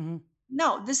called. Mm-hmm.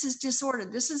 No, this is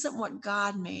disordered. This isn't what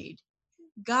God made.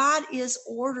 God is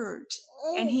ordered,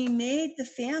 and he made the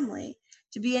family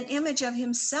to be an image of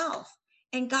himself.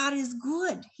 And God is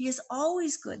good. He is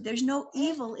always good. There's no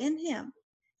evil in him.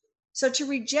 So to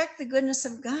reject the goodness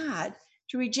of God,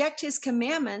 to reject his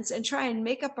commandments and try and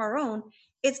make up our own,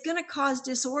 it's going to cause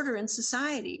disorder in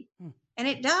society. And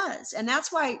it does. And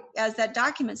that's why, as that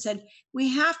document said, we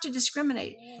have to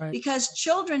discriminate because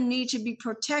children need to be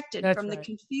protected from the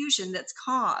confusion that's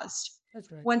caused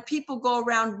when people go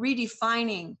around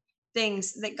redefining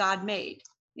things that God made.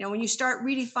 When you start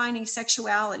redefining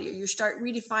sexuality or you start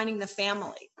redefining the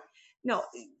family,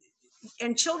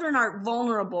 and children are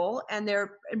vulnerable and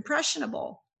they're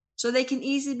impressionable. So they can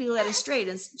easily be led astray.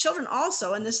 And children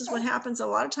also, and this is what happens a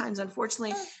lot of times,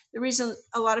 unfortunately, the reason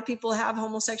a lot of people have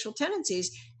homosexual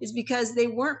tendencies is because they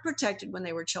weren't protected when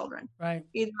they were children. Right.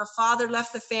 Either a father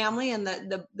left the family and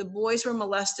the boys were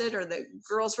molested or the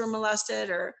girls were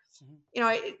molested or,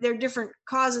 there are different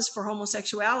causes for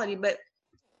homosexuality, but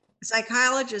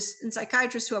psychologists and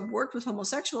psychiatrists who have worked with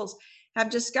homosexuals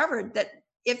have discovered that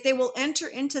if they will enter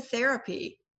into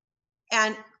therapy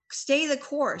and stay the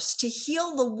course to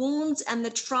heal the wounds and the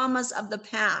traumas of the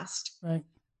past. Right.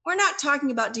 We're not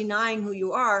talking about denying who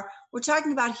you are. We're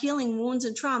talking about healing wounds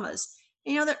and traumas.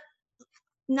 That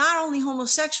not only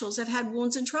homosexuals have had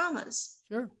wounds and traumas.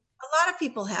 Sure. A lot of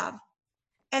people have.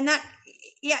 And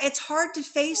it's hard to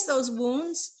face those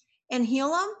wounds and heal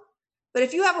them. But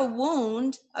if you have a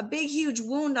wound, a big, huge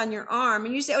wound on your arm,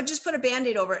 and you say, just put a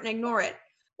Band-Aid over it and ignore it,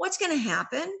 what's going to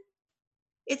happen?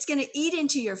 It's going to eat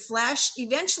into your flesh.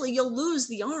 Eventually, you'll lose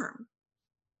the arm.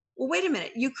 Well, wait a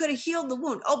minute. You could have healed the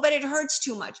wound. Oh, but it hurts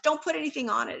too much. Don't put anything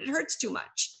on it. It hurts too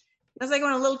much. It's like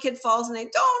when a little kid falls and they, no,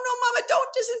 Mama, don't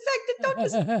disinfect it. Don't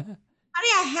disinfect it.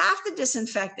 Honey, I have to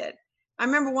disinfect it. I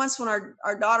remember once when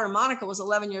our daughter, Monica, was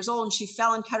 11 years old and she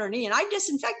fell and cut her knee. And I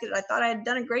disinfected it. I thought I had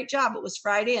done a great job. It was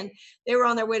Friday and they were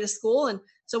on their way to school. And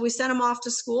so we sent them off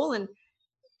to school. And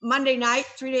Monday night,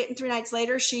 3 nights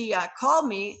later, she called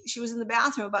me. She was in the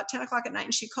bathroom about 10 o'clock at night,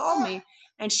 and she called me,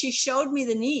 and she showed me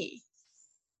the knee,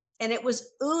 and it was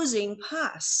oozing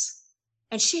pus,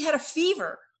 and she had a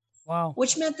fever. Wow.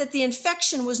 Which meant that the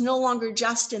infection was no longer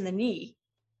just in the knee.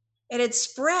 It had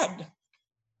spread,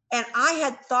 and I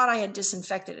had thought I had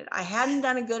disinfected it. I hadn't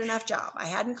done a good enough job. I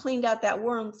hadn't cleaned out that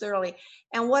wound thoroughly,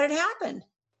 and what had happened?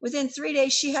 Within 3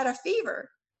 days, she had a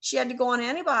fever. She had to go on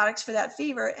antibiotics for that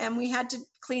fever, and we had to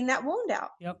clean that wound out.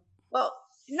 Yep. Well,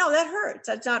 no, that hurts.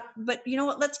 That's not, but you know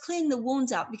what? Let's clean the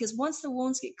wounds out, because once the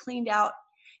wounds get cleaned out,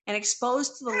 and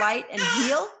exposed to the light and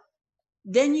heal,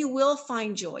 then you will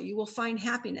find joy. You will find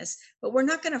happiness. But we're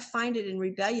not going to find it in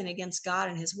rebellion against God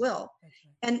and his will.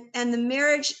 And the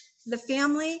marriage, the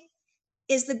family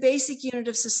is the basic unit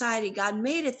of society. God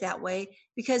made it that way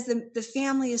because the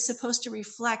family is supposed to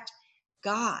reflect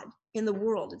God in the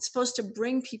world. It's supposed to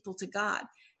bring people to God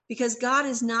because God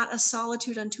is not a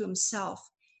solitude unto himself.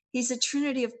 He's a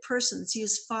trinity of persons. He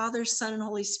is Father, Son, and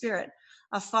Holy Spirit.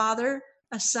 A Father,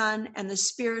 a Son, and the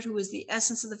Spirit who is the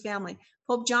essence of the family.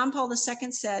 Pope John Paul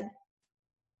II said,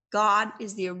 God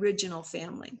is the original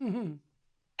family. Mm-hmm.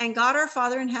 And God our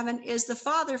Father in heaven is the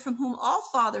Father from whom all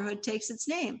fatherhood takes its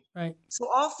name. Right. So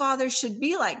all fathers should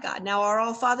be like God. Now, are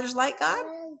all fathers like God?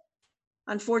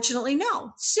 Unfortunately,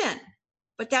 no. Sin.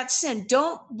 But that sin,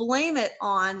 don't blame it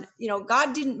on,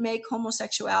 God didn't make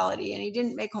homosexuality and he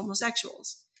didn't make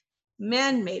homosexuals.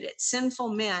 Men made it, sinful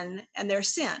men and their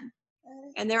sin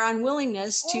and their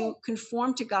unwillingness to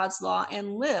conform to God's law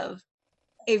and live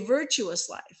a virtuous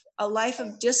life, a life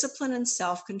of discipline and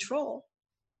self-control.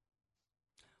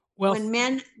 Well, when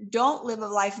men don't live a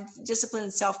life of discipline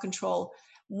and self-control,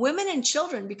 women and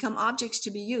children become objects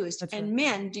to be used, and right.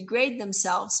 Men degrade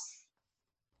themselves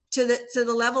to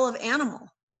the level of animal.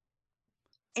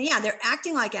 And yeah, they're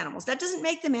acting like animals. That doesn't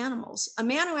make them animals. A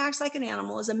man who acts like an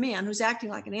animal is a man who's acting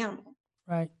like an animal.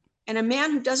 Right. And a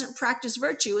man who doesn't practice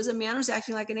virtue is a man who's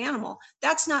acting like an animal.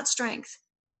 That's not strength.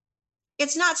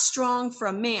 It's not strong for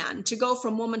a man to go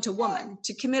from woman to woman,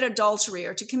 to commit adultery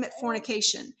or to commit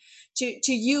fornication,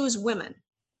 to use women.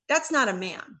 That's not a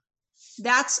man.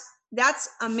 That's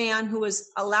a man who has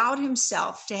allowed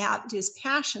himself to have his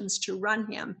passions to run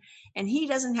him, and he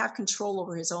doesn't have control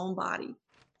over his own body.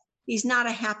 He's not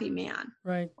a happy man.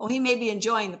 Right. Well, he may be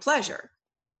enjoying the pleasure,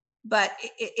 but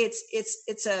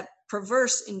it's a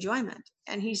perverse enjoyment,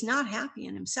 and he's not happy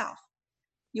in himself.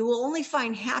 You will only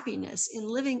find happiness in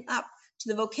living up to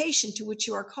the vocation to which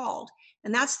you are called,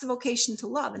 and that's the vocation to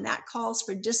love, and that calls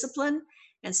for discipline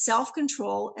and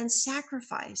self-control and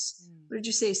sacrifice. What did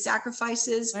you say? Sacrifice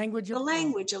is the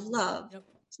language of love. Yep.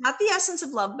 It's not the essence of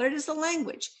love, but it is the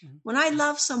language. Mm-hmm. When I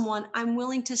love someone, I'm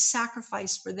willing to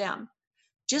sacrifice for them.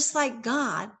 Just like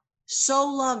God so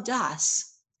loved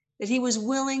us that he was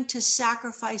willing to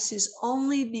sacrifice his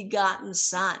only begotten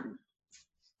son.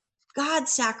 God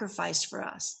sacrificed for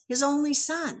us, his only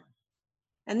son.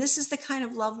 And this is the kind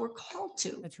of love we're called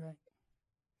to. That's right.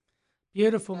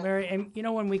 Beautiful, Mary. And,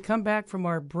 when we come back from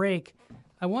our break,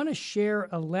 I want to share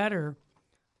a letter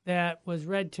that was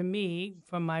read to me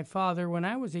from my father when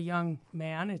I was a young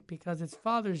man. It's because it's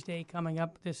Father's Day coming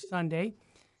up this Sunday.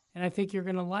 And I think you're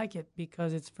going to like it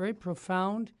because it's very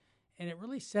profound and it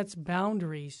really sets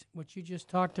boundaries, what you just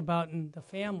talked about in the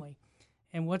family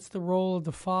and what's the role of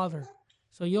the father.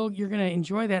 So you're going to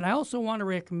enjoy that. I also want to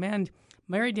recommend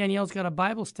Mary Danielle's got a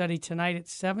Bible study tonight at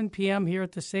 7 p.m. here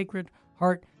at the Sacred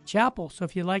Heart Chapel. So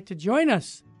if you'd like to join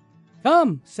us,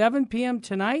 come 7 p.m.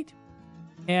 tonight.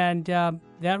 And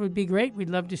that would be great. We'd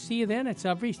love to see you then. It's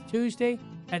every Tuesday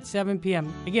at 7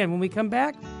 p.m. Again, when we come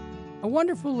back, a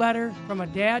wonderful letter from a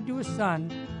dad to a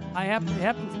son. It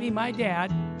happens to be my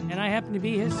dad, and I happen to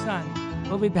be his son.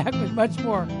 We'll be back with much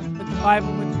more with the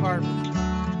Bible with the Barbers.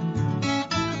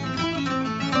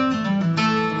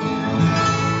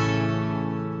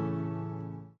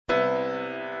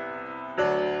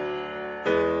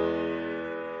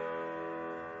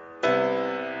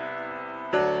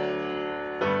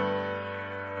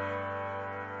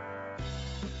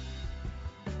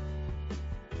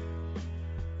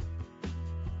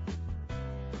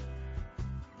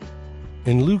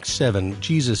 In Luke 7,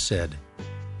 Jesus said,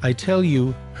 I tell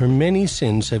you, her many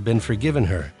sins have been forgiven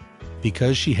her,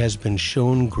 because she has been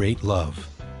shown great love.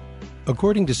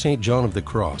 According to St. John of the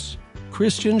Cross,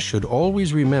 Christians should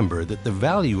always remember that the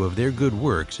value of their good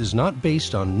works is not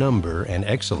based on number and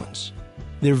excellence.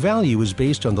 Their value is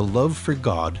based on the love for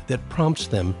God that prompts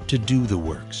them to do the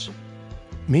works.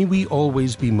 May we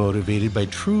always be motivated by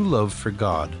true love for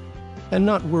God, and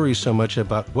not worry so much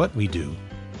about what we do,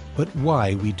 but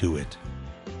why we do it.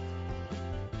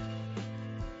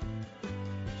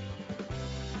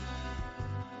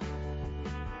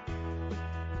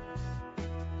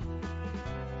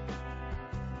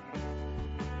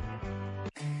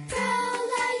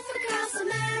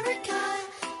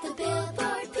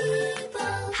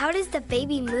 How does the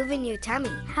baby move in your tummy?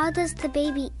 How does the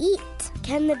baby eat?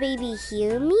 Can the baby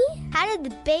hear me? How did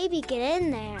the baby get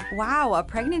in there? Wow, a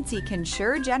pregnancy can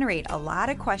sure generate a lot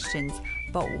of questions.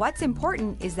 But what's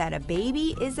important is that a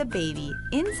baby is a baby,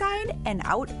 inside and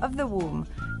out of the womb.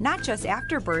 Not just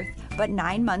after birth, but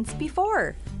 9 months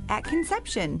before. at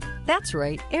conception. That's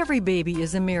right. Every baby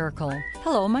is a miracle.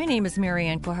 Hello, my name is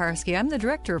Marianne Koharski. I'm the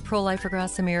director of Pro-Life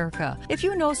Across America. If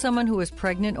you know someone who is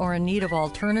pregnant or in need of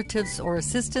alternatives or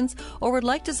assistance or would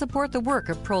like to support the work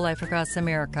of Pro-Life Across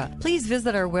America, please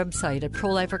visit our website at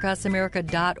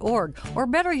prolifeacrossamerica.org, or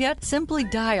better yet, simply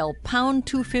dial pound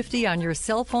 250 on your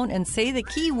cell phone and say the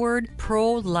keyword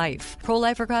pro-life.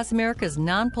 Pro-Life Across America is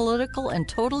non-political and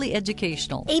totally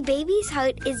educational. A baby's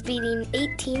heart is beating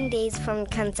 18 days from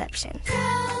conception.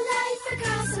 Pro-life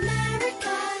across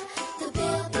America, the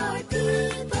Billboard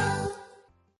people.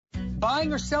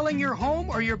 Buying or selling your home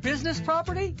or your business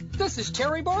property? This is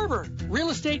Terry Barber.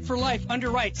 Real Estate for Life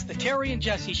underwrites the Terry and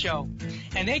Jesse Show,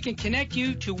 and they can connect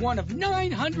you to one of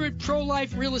 900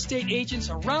 pro-life real estate agents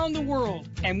around the world.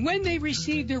 And when they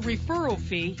receive their referral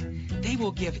fee, they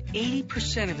will give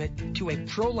 80% of it to a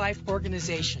pro-life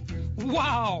organization.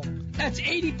 Wow, that's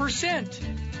 80%.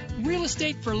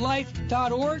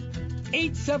 realestateforlife.org,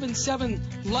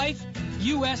 877-LIFE,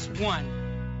 US 1.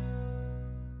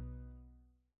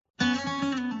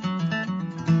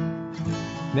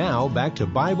 Now back to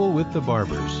Bible with the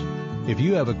Barbers. If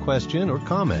you have a question or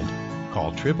comment,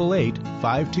 call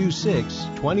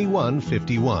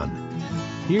 888-526-2151.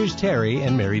 Here's Terry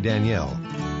and Mary Danielle.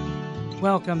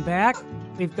 Welcome back.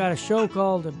 We've got a show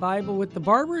called The Bible with the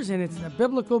Barbers, and it's a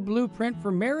biblical blueprint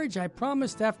for marriage. I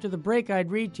promised after the break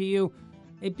I'd read to you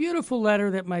a beautiful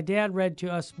letter that my dad read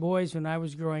to us boys when I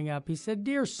was growing up. He said,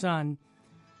 "Dear son,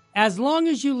 as long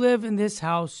as you live in this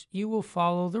house, you will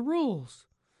follow the rules.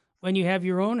 When you have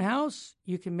your own house,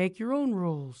 you can make your own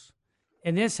rules.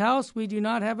 In this house, we do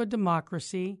not have a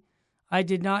democracy. I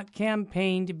did not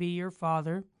campaign to be your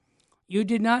father. You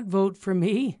did not vote for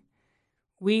me.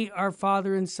 We are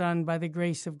father and son by the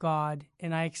grace of God,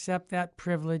 and I accept that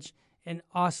privilege and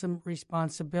awesome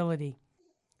responsibility.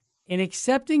 In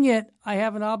accepting it, I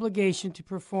have an obligation to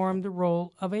perform the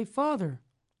role of a father.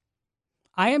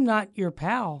 I am not your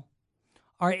pal.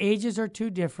 Our ages are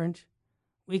too different.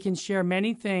 We can share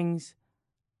many things,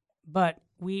 but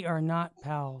we are not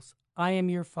pals. I am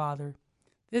your father.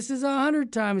 This is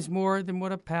 100 times more than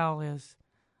what a pal is.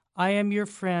 I am your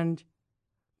friend,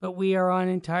 but we are on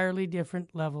entirely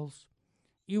different levels.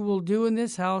 You will do in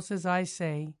this house as I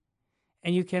say,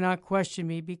 and you cannot question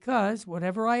me because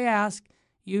whatever I ask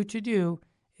you to do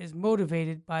is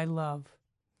motivated by love.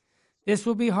 This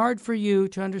will be hard for you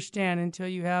to understand until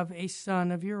you have a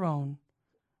son of your own.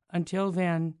 Until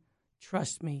then,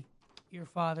 trust me, your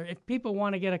father." If people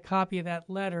want to get a copy of that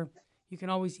letter, you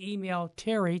can always email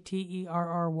Terry, Terry,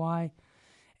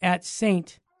 at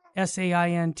Saint,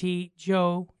 SAINT,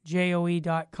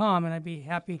 JOE.com, and I'd be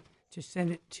happy to send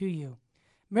it to you.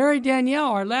 Mary Danielle,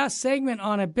 our last segment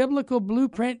on a biblical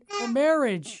blueprint for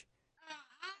marriage.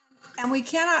 And we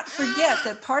cannot forget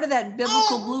that part of that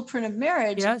biblical blueprint of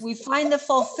marriage, Yes. we find the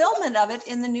fulfillment of it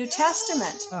in the New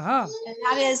Testament. Uh-huh. And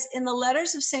that is in the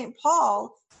letters of St.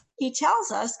 Paul. He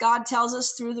tells us, God tells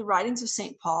us through the writings of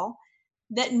St. Paul,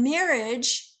 that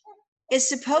marriage is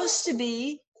supposed to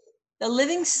be the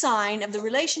living sign of the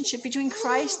relationship between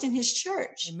Christ and his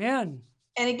church. Amen.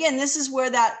 And again, this is where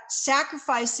that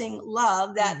sacrificing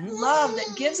love, that love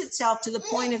that gives itself to the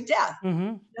point of death,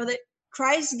 that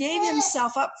Christ gave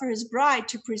himself up for his bride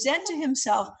to present to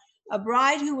himself a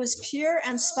bride who was pure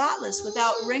and spotless,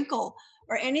 without wrinkle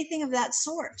or anything of that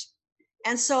sort.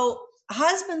 And so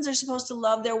husbands are supposed to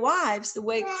love their wives the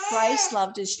way Christ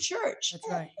loved his church. That's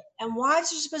right. And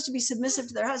wives are supposed to be submissive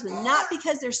to their husband, not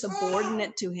because they're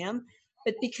subordinate to him,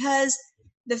 but because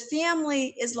the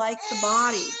family is like the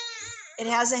body. It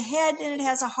has a head and it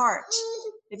has a heart.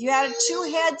 If you had 2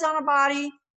 heads on a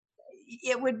body,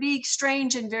 it would be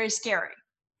strange and very scary.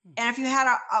 And if you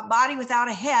had a body without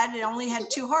a head and only had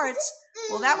 2 hearts,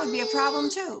 well, that would be a problem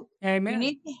too. Amen. You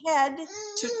need the head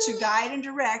to guide and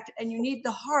direct, and you need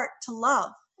the heart to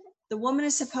love. The woman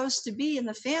is supposed to be in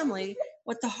the family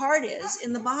what the heart is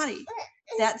in the body.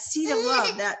 That seed of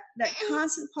love, that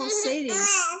constant pulsating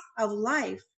of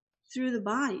life through the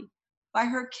body by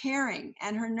her caring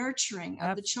and her nurturing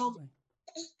of the children.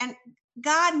 And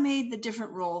God made the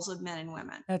different roles of men and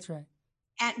women. That's right.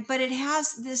 But it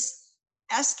has this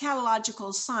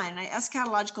eschatological sign.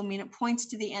 Eschatological mean it points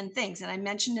to the end things. And I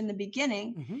mentioned in the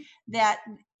beginning that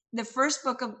the first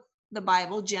book of the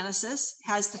Bible, Genesis,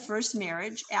 has the first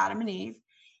marriage, Adam and Eve.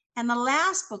 And the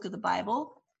last book of the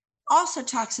Bible also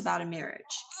talks about a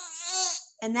marriage.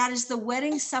 And that is the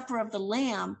wedding supper of the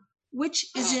Lamb, which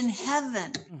is in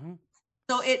heaven.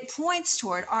 So it points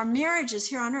toward our marriages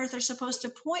here on earth are supposed to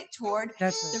point toward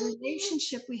That's the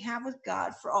relationship we have with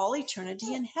God for all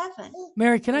eternity in heaven.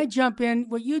 Mary, can I jump in?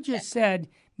 What you just said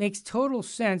makes total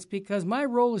sense because my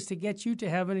role is to get you to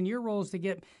heaven and your role is to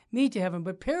get me to heaven.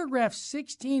 But paragraph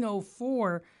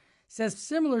 1604 says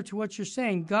similar to what you're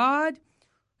saying. God,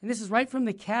 and this is right from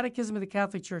the Catechism of the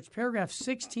Catholic Church, paragraph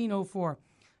 1604.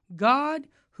 God,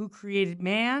 who created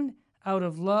man out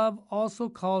of love, also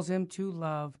calls him to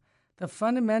love, the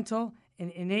fundamental and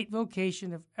innate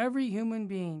vocation of every human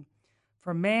being.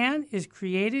 For man is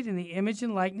created in the image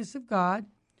and likeness of God,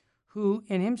 who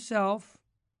in himself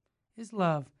is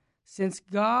love. Since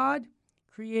God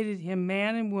created him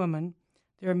man and woman,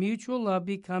 their mutual love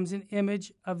becomes an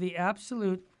image of the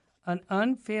absolute, an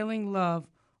unfailing love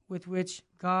with which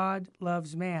God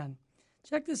loves man.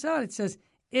 Check this out. It says,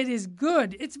 it is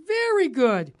good, it's very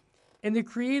good in the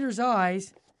Creator's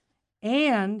eyes,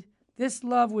 and this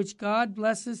love which God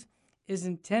blesses is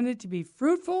intended to be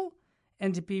fruitful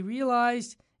and to be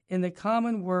realized in the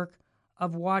common work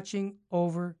of watching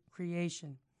over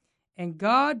creation. And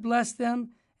God blessed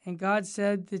them, and God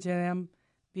said to them,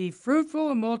 be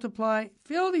fruitful and multiply,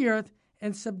 fill the earth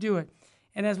and subdue it.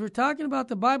 And as we're talking about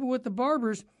the Bible with the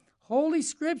Barbers, Holy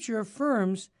Scripture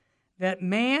affirms that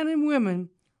man and woman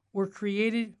were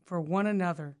created for one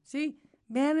another. See,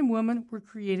 man and woman were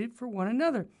created for one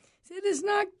another. It is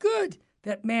not good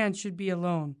that man should be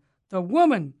alone. The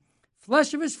woman,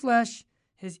 flesh of his flesh,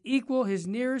 his equal, his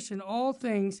nearest in all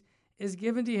things, is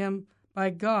given to him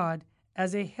by God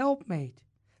as a helpmate.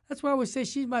 That's why I always say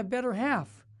she's my better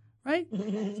half, right?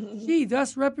 She,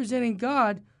 thus representing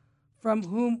God, from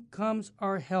whom comes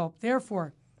our help.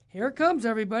 Therefore, here it comes,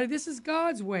 everybody. This is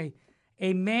God's way.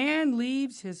 A man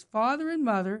leaves his father and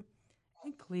mother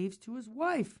and cleaves to his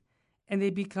wife, and they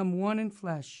become one in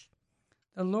flesh.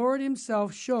 The Lord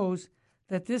himself shows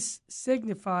that this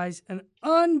signifies an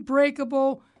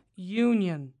unbreakable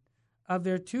union of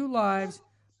their two lives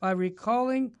by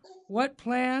recalling what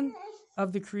plan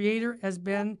of the Creator has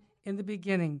been in the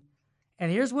beginning.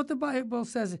 And here's what the Bible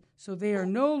says. So they are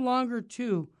no longer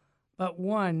two, but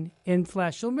one in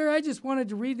flesh. So, Mary, I just wanted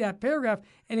to read that paragraph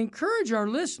and encourage our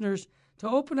listeners to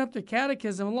open up their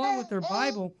catechism along with their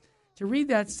Bible to read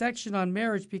that section on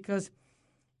marriage because,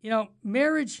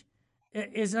 marriage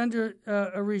is under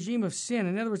a regime of sin.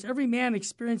 In other words, every man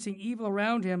experiencing evil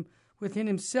around him within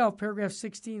himself, paragraph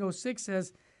 1606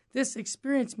 says, this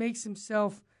experience makes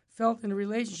himself felt in a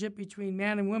relationship between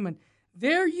man and woman.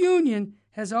 Their union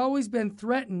has always been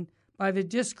threatened by the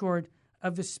discord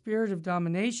of the spirit of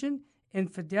domination,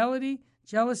 infidelity,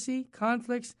 jealousy,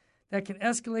 conflicts that can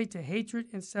escalate to hatred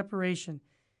and separation.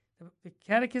 The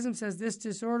Catechism says this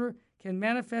disorder can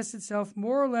manifest itself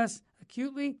more or less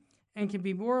acutely and can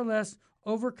be more or less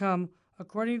overcome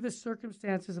according to the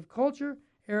circumstances of culture,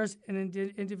 eras, and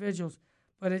individuals.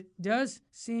 But it does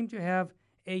seem to have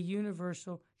a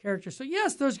universal character. So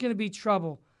yes, there's going to be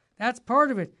trouble. That's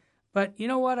part of it. But you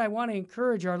know what? I want to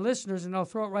encourage our listeners, and I'll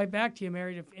throw it right back to you,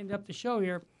 Mary, to end up the show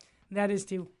here. And that is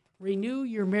to renew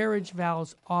your marriage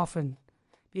vows often,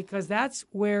 because that's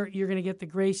where you're going to get the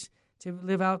grace to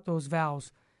live out those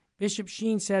vows. Bishop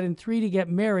Sheen said in 3 to Get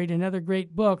Married, another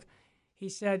great book, he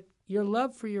said, your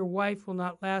love for your wife will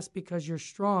not last because you're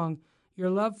strong. Your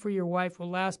love for your wife will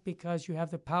last because you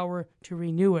have the power to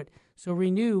renew it. So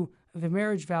renew the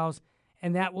marriage vows,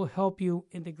 and that will help you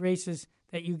in the graces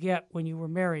that you get when you were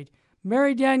married.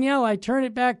 Mary Danielle, I turn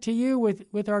it back to you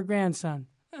with our grandson.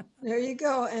 There you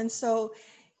go. And so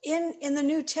in the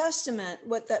New Testament,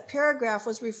 what that paragraph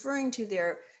was referring to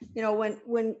there,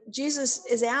 when Jesus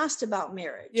is asked about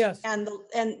marriage, yes, and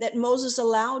that Moses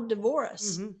allowed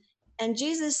divorce, mm-hmm. and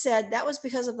Jesus said that was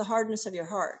because of the hardness of your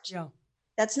heart. Yeah.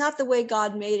 That's not the way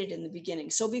God made it in the beginning.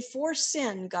 So before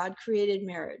sin, God created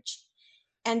marriage.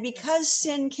 And because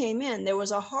sin came in, there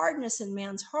was a hardness in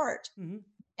man's heart, mm-hmm.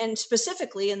 and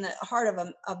specifically in the heart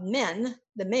of men,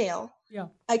 the male, yeah.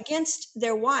 against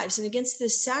their wives and against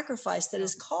this sacrifice that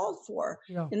is called for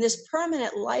in this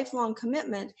permanent lifelong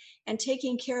commitment and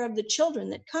taking care of the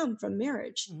children that come from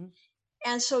marriage. Mm-hmm.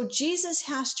 And so Jesus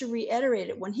has to reiterate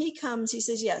it. When he comes, he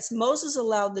says, yes, Moses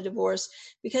allowed the divorce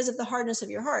because of the hardness of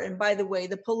your heart. And by the way,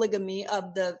 the polygamy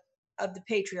of the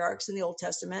patriarchs in the Old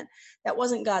Testament, that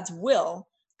wasn't God's will.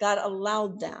 God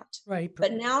allowed that. Right.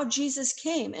 But now Jesus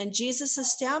came, and Jesus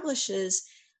establishes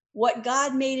what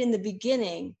God made in the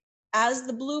beginning as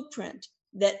the blueprint,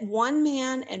 that one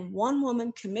man and one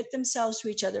woman commit themselves to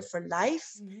each other for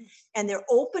life, mm-hmm. and they're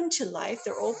open to life.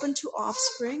 They're open to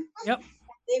offspring. Yep.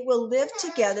 They will live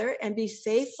together and be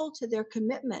faithful to their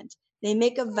commitment. They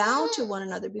make a vow to one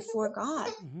another before God,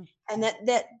 mm-hmm. and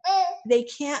that they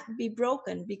can't be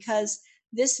broken, because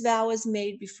This vow is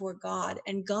made before God,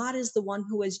 and God is the one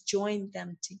who has joined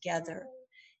them together.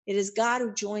 It is God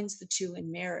who joins the two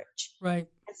in marriage. Right.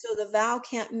 And so the vow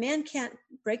men can't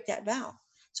break that vow.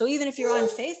 So even if you're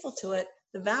unfaithful to it,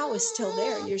 the vow is still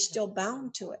there. You're still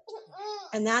bound to it.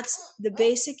 And that's the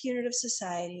basic unit of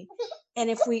society. And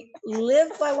if we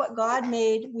live by what God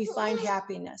made, we find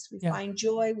happiness, we find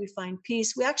joy, we find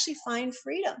peace, we actually find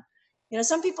freedom. You know,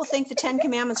 some people think the 10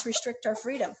 Commandments restrict our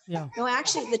freedom. Yeah. No,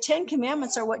 actually, the 10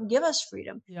 Commandments are what give us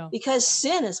freedom, because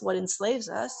sin is what enslaves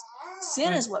us.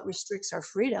 Sin is what restricts our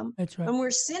freedom. That's right. When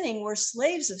we're sinning, we're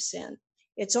slaves of sin.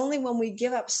 It's only when we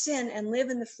give up sin and live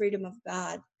in the freedom of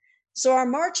God. So our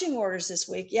marching orders this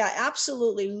week,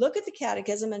 absolutely. Look at the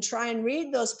catechism and try and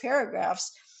read those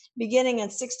paragraphs beginning in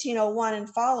 1601 and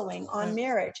following on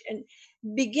marriage, and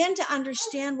begin to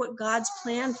understand what God's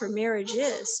plan for marriage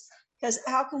is. Because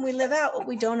how can we live out what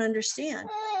we don't understand?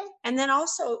 And then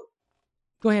also,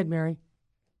 go ahead, Mary.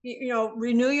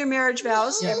 Renew your marriage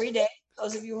vows every day,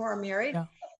 those of you who are married. Yeah.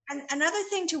 And another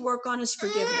thing to work on is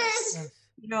forgiveness.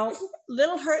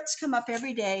 Little hurts come up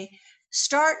every day.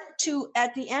 Start to,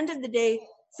 at the end of the day,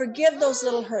 forgive those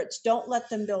little hurts. Don't let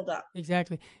them build up.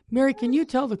 Exactly. Mary, can you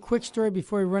tell the quick story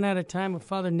before we run out of time of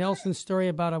Father Nelson's story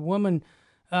about a woman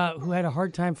who had a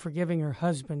hard time forgiving her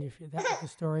husband? That was the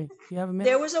story. Do you have a minute?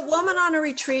 There was a woman on a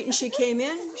retreat, and she came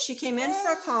in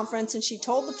for a conference, and she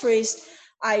told the priest,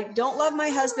 I don't love my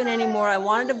husband anymore. I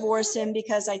want to divorce him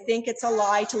because I think it's a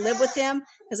lie to live with him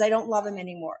because I don't love him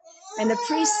anymore. And the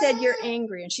priest said, you're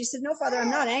angry. And she said, no, Father, I'm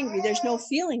not angry. There's no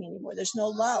feeling anymore. There's no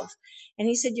love. And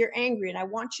he said, you're angry. And I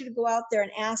want you to go out there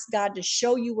and ask God to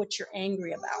show you what you're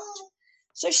angry about.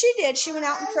 So she did. She went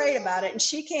out and prayed about it. And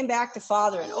she came back to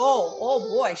Father. And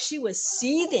oh boy, she was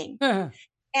seething. And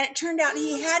it turned out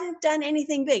he hadn't done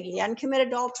anything big. He hadn't committed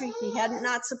adultery. He hadn't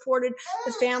not supported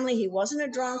the family. He wasn't a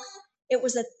drunk. It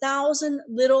was 1,000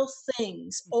 little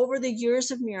things over the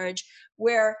years of marriage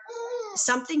where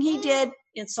something he did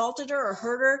insulted her or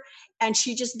hurt her, and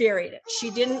she just buried it. She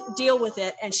didn't deal with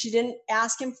it, and she didn't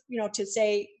ask him, to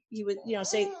say he would,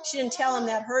 say she didn't tell him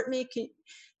that hurt me, can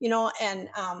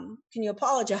you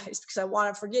apologize because I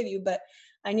want to forgive you, but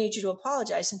I need you to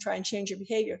apologize and try and change your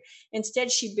behavior. Instead,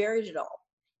 she buried it all.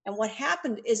 And what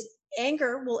happened is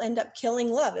anger will end up killing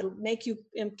love. It'll make you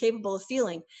incapable of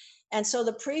feeling. And so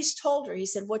the priest told her, he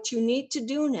said, what you need to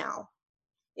do now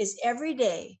is every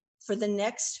day for the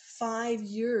next 5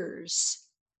 years,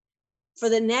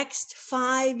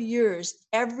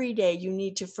 every day you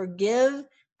need to forgive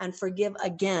and forgive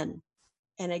again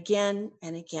and again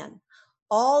and again.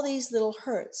 All these little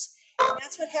hurts. And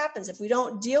that's what happens. If we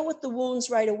don't deal with the wounds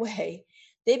right away,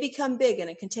 they become big, and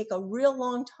it can take a real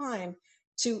long time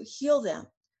to heal them.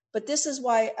 But this is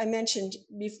why I mentioned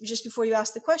just before you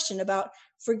asked the question about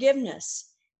forgiveness.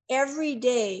 Every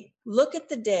day, look at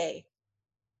the day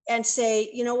and say,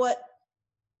 you know what?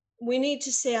 We need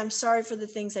to say, I'm sorry for the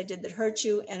things I did that hurt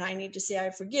you, and I need to say, I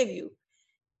forgive you.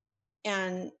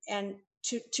 And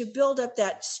to build up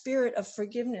that spirit of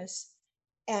forgiveness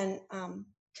and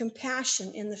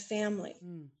compassion in the family.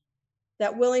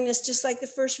 That willingness, just like the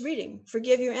first reading,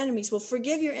 forgive your enemies. Well,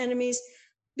 forgive your enemies.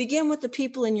 Begin with the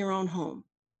people in your own home.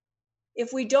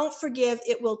 If we don't forgive,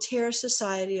 it will tear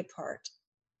society apart.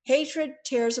 Hatred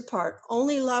tears apart.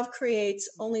 Only love creates,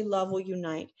 only love will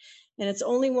unite. And it's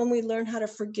only when we learn how to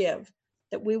forgive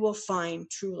that we will find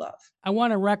true love. I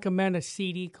want to recommend a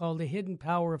CD called The Hidden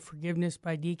Power of Forgiveness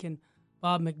by Deacon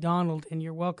Bob McDonald, and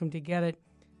you're welcome to get it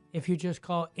if you just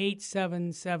call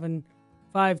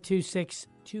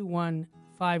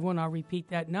 877-526-2151. I'll repeat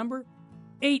that number,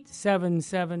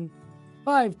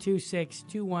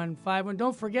 877-526-2151.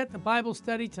 Don't forget the Bible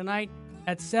study tonight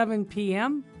at 7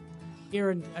 p.m.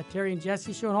 here at Terry and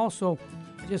Jesse Show. And also,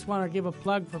 I just want to give a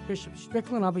plug for Bishop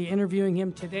Strickland. I'll be interviewing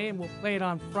him today, and we'll play it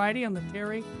on Friday on the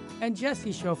Terry and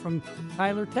Jesse Show from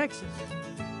Tyler, Texas.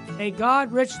 May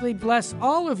God richly bless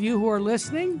all of you who are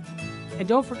listening. And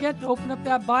don't forget to open up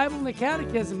that Bible and the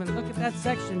Catechism and look at that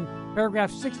section, paragraph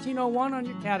 1601 on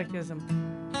your Catechism.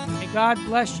 May God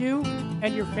bless you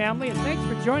and your family, and thanks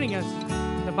for joining us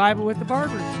in the Bible with the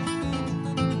Barbers.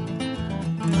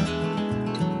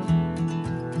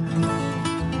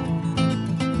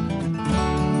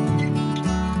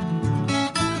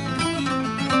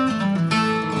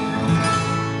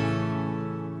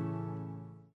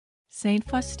 Saint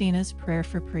Faustina's Prayer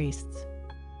for Priests.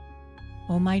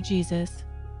 O my Jesus,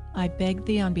 I beg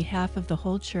thee on behalf of the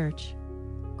whole Church,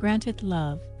 grant it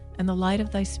love and the light of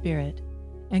thy Spirit,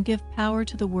 and give power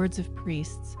to the words of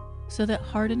priests, so that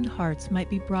hardened hearts might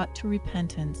be brought to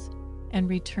repentance and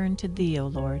return to thee, O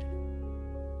Lord.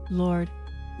 Lord,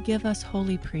 give us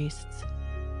holy priests,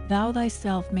 Thou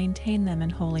thyself maintain them in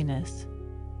holiness.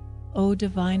 O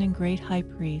divine and great High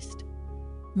Priest,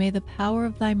 may the power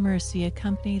of thy mercy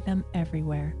accompany them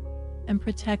everywhere, and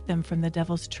protect them from the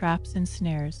devil's traps and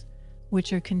snares,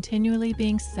 which are continually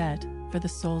being set for the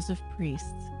souls of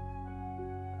priests.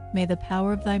 May the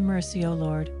power of thy mercy, O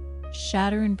Lord,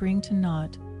 shatter and bring to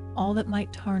naught all that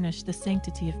might tarnish the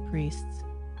sanctity of priests.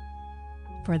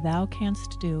 For thou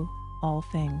canst do all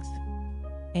things.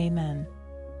 Amen.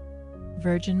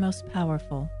 Virgin most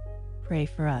powerful, pray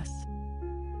for us.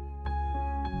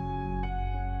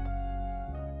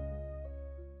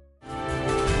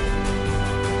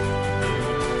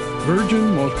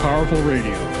 Virgin Most Powerful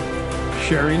Radio,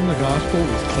 sharing the gospel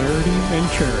with clarity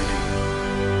and charity.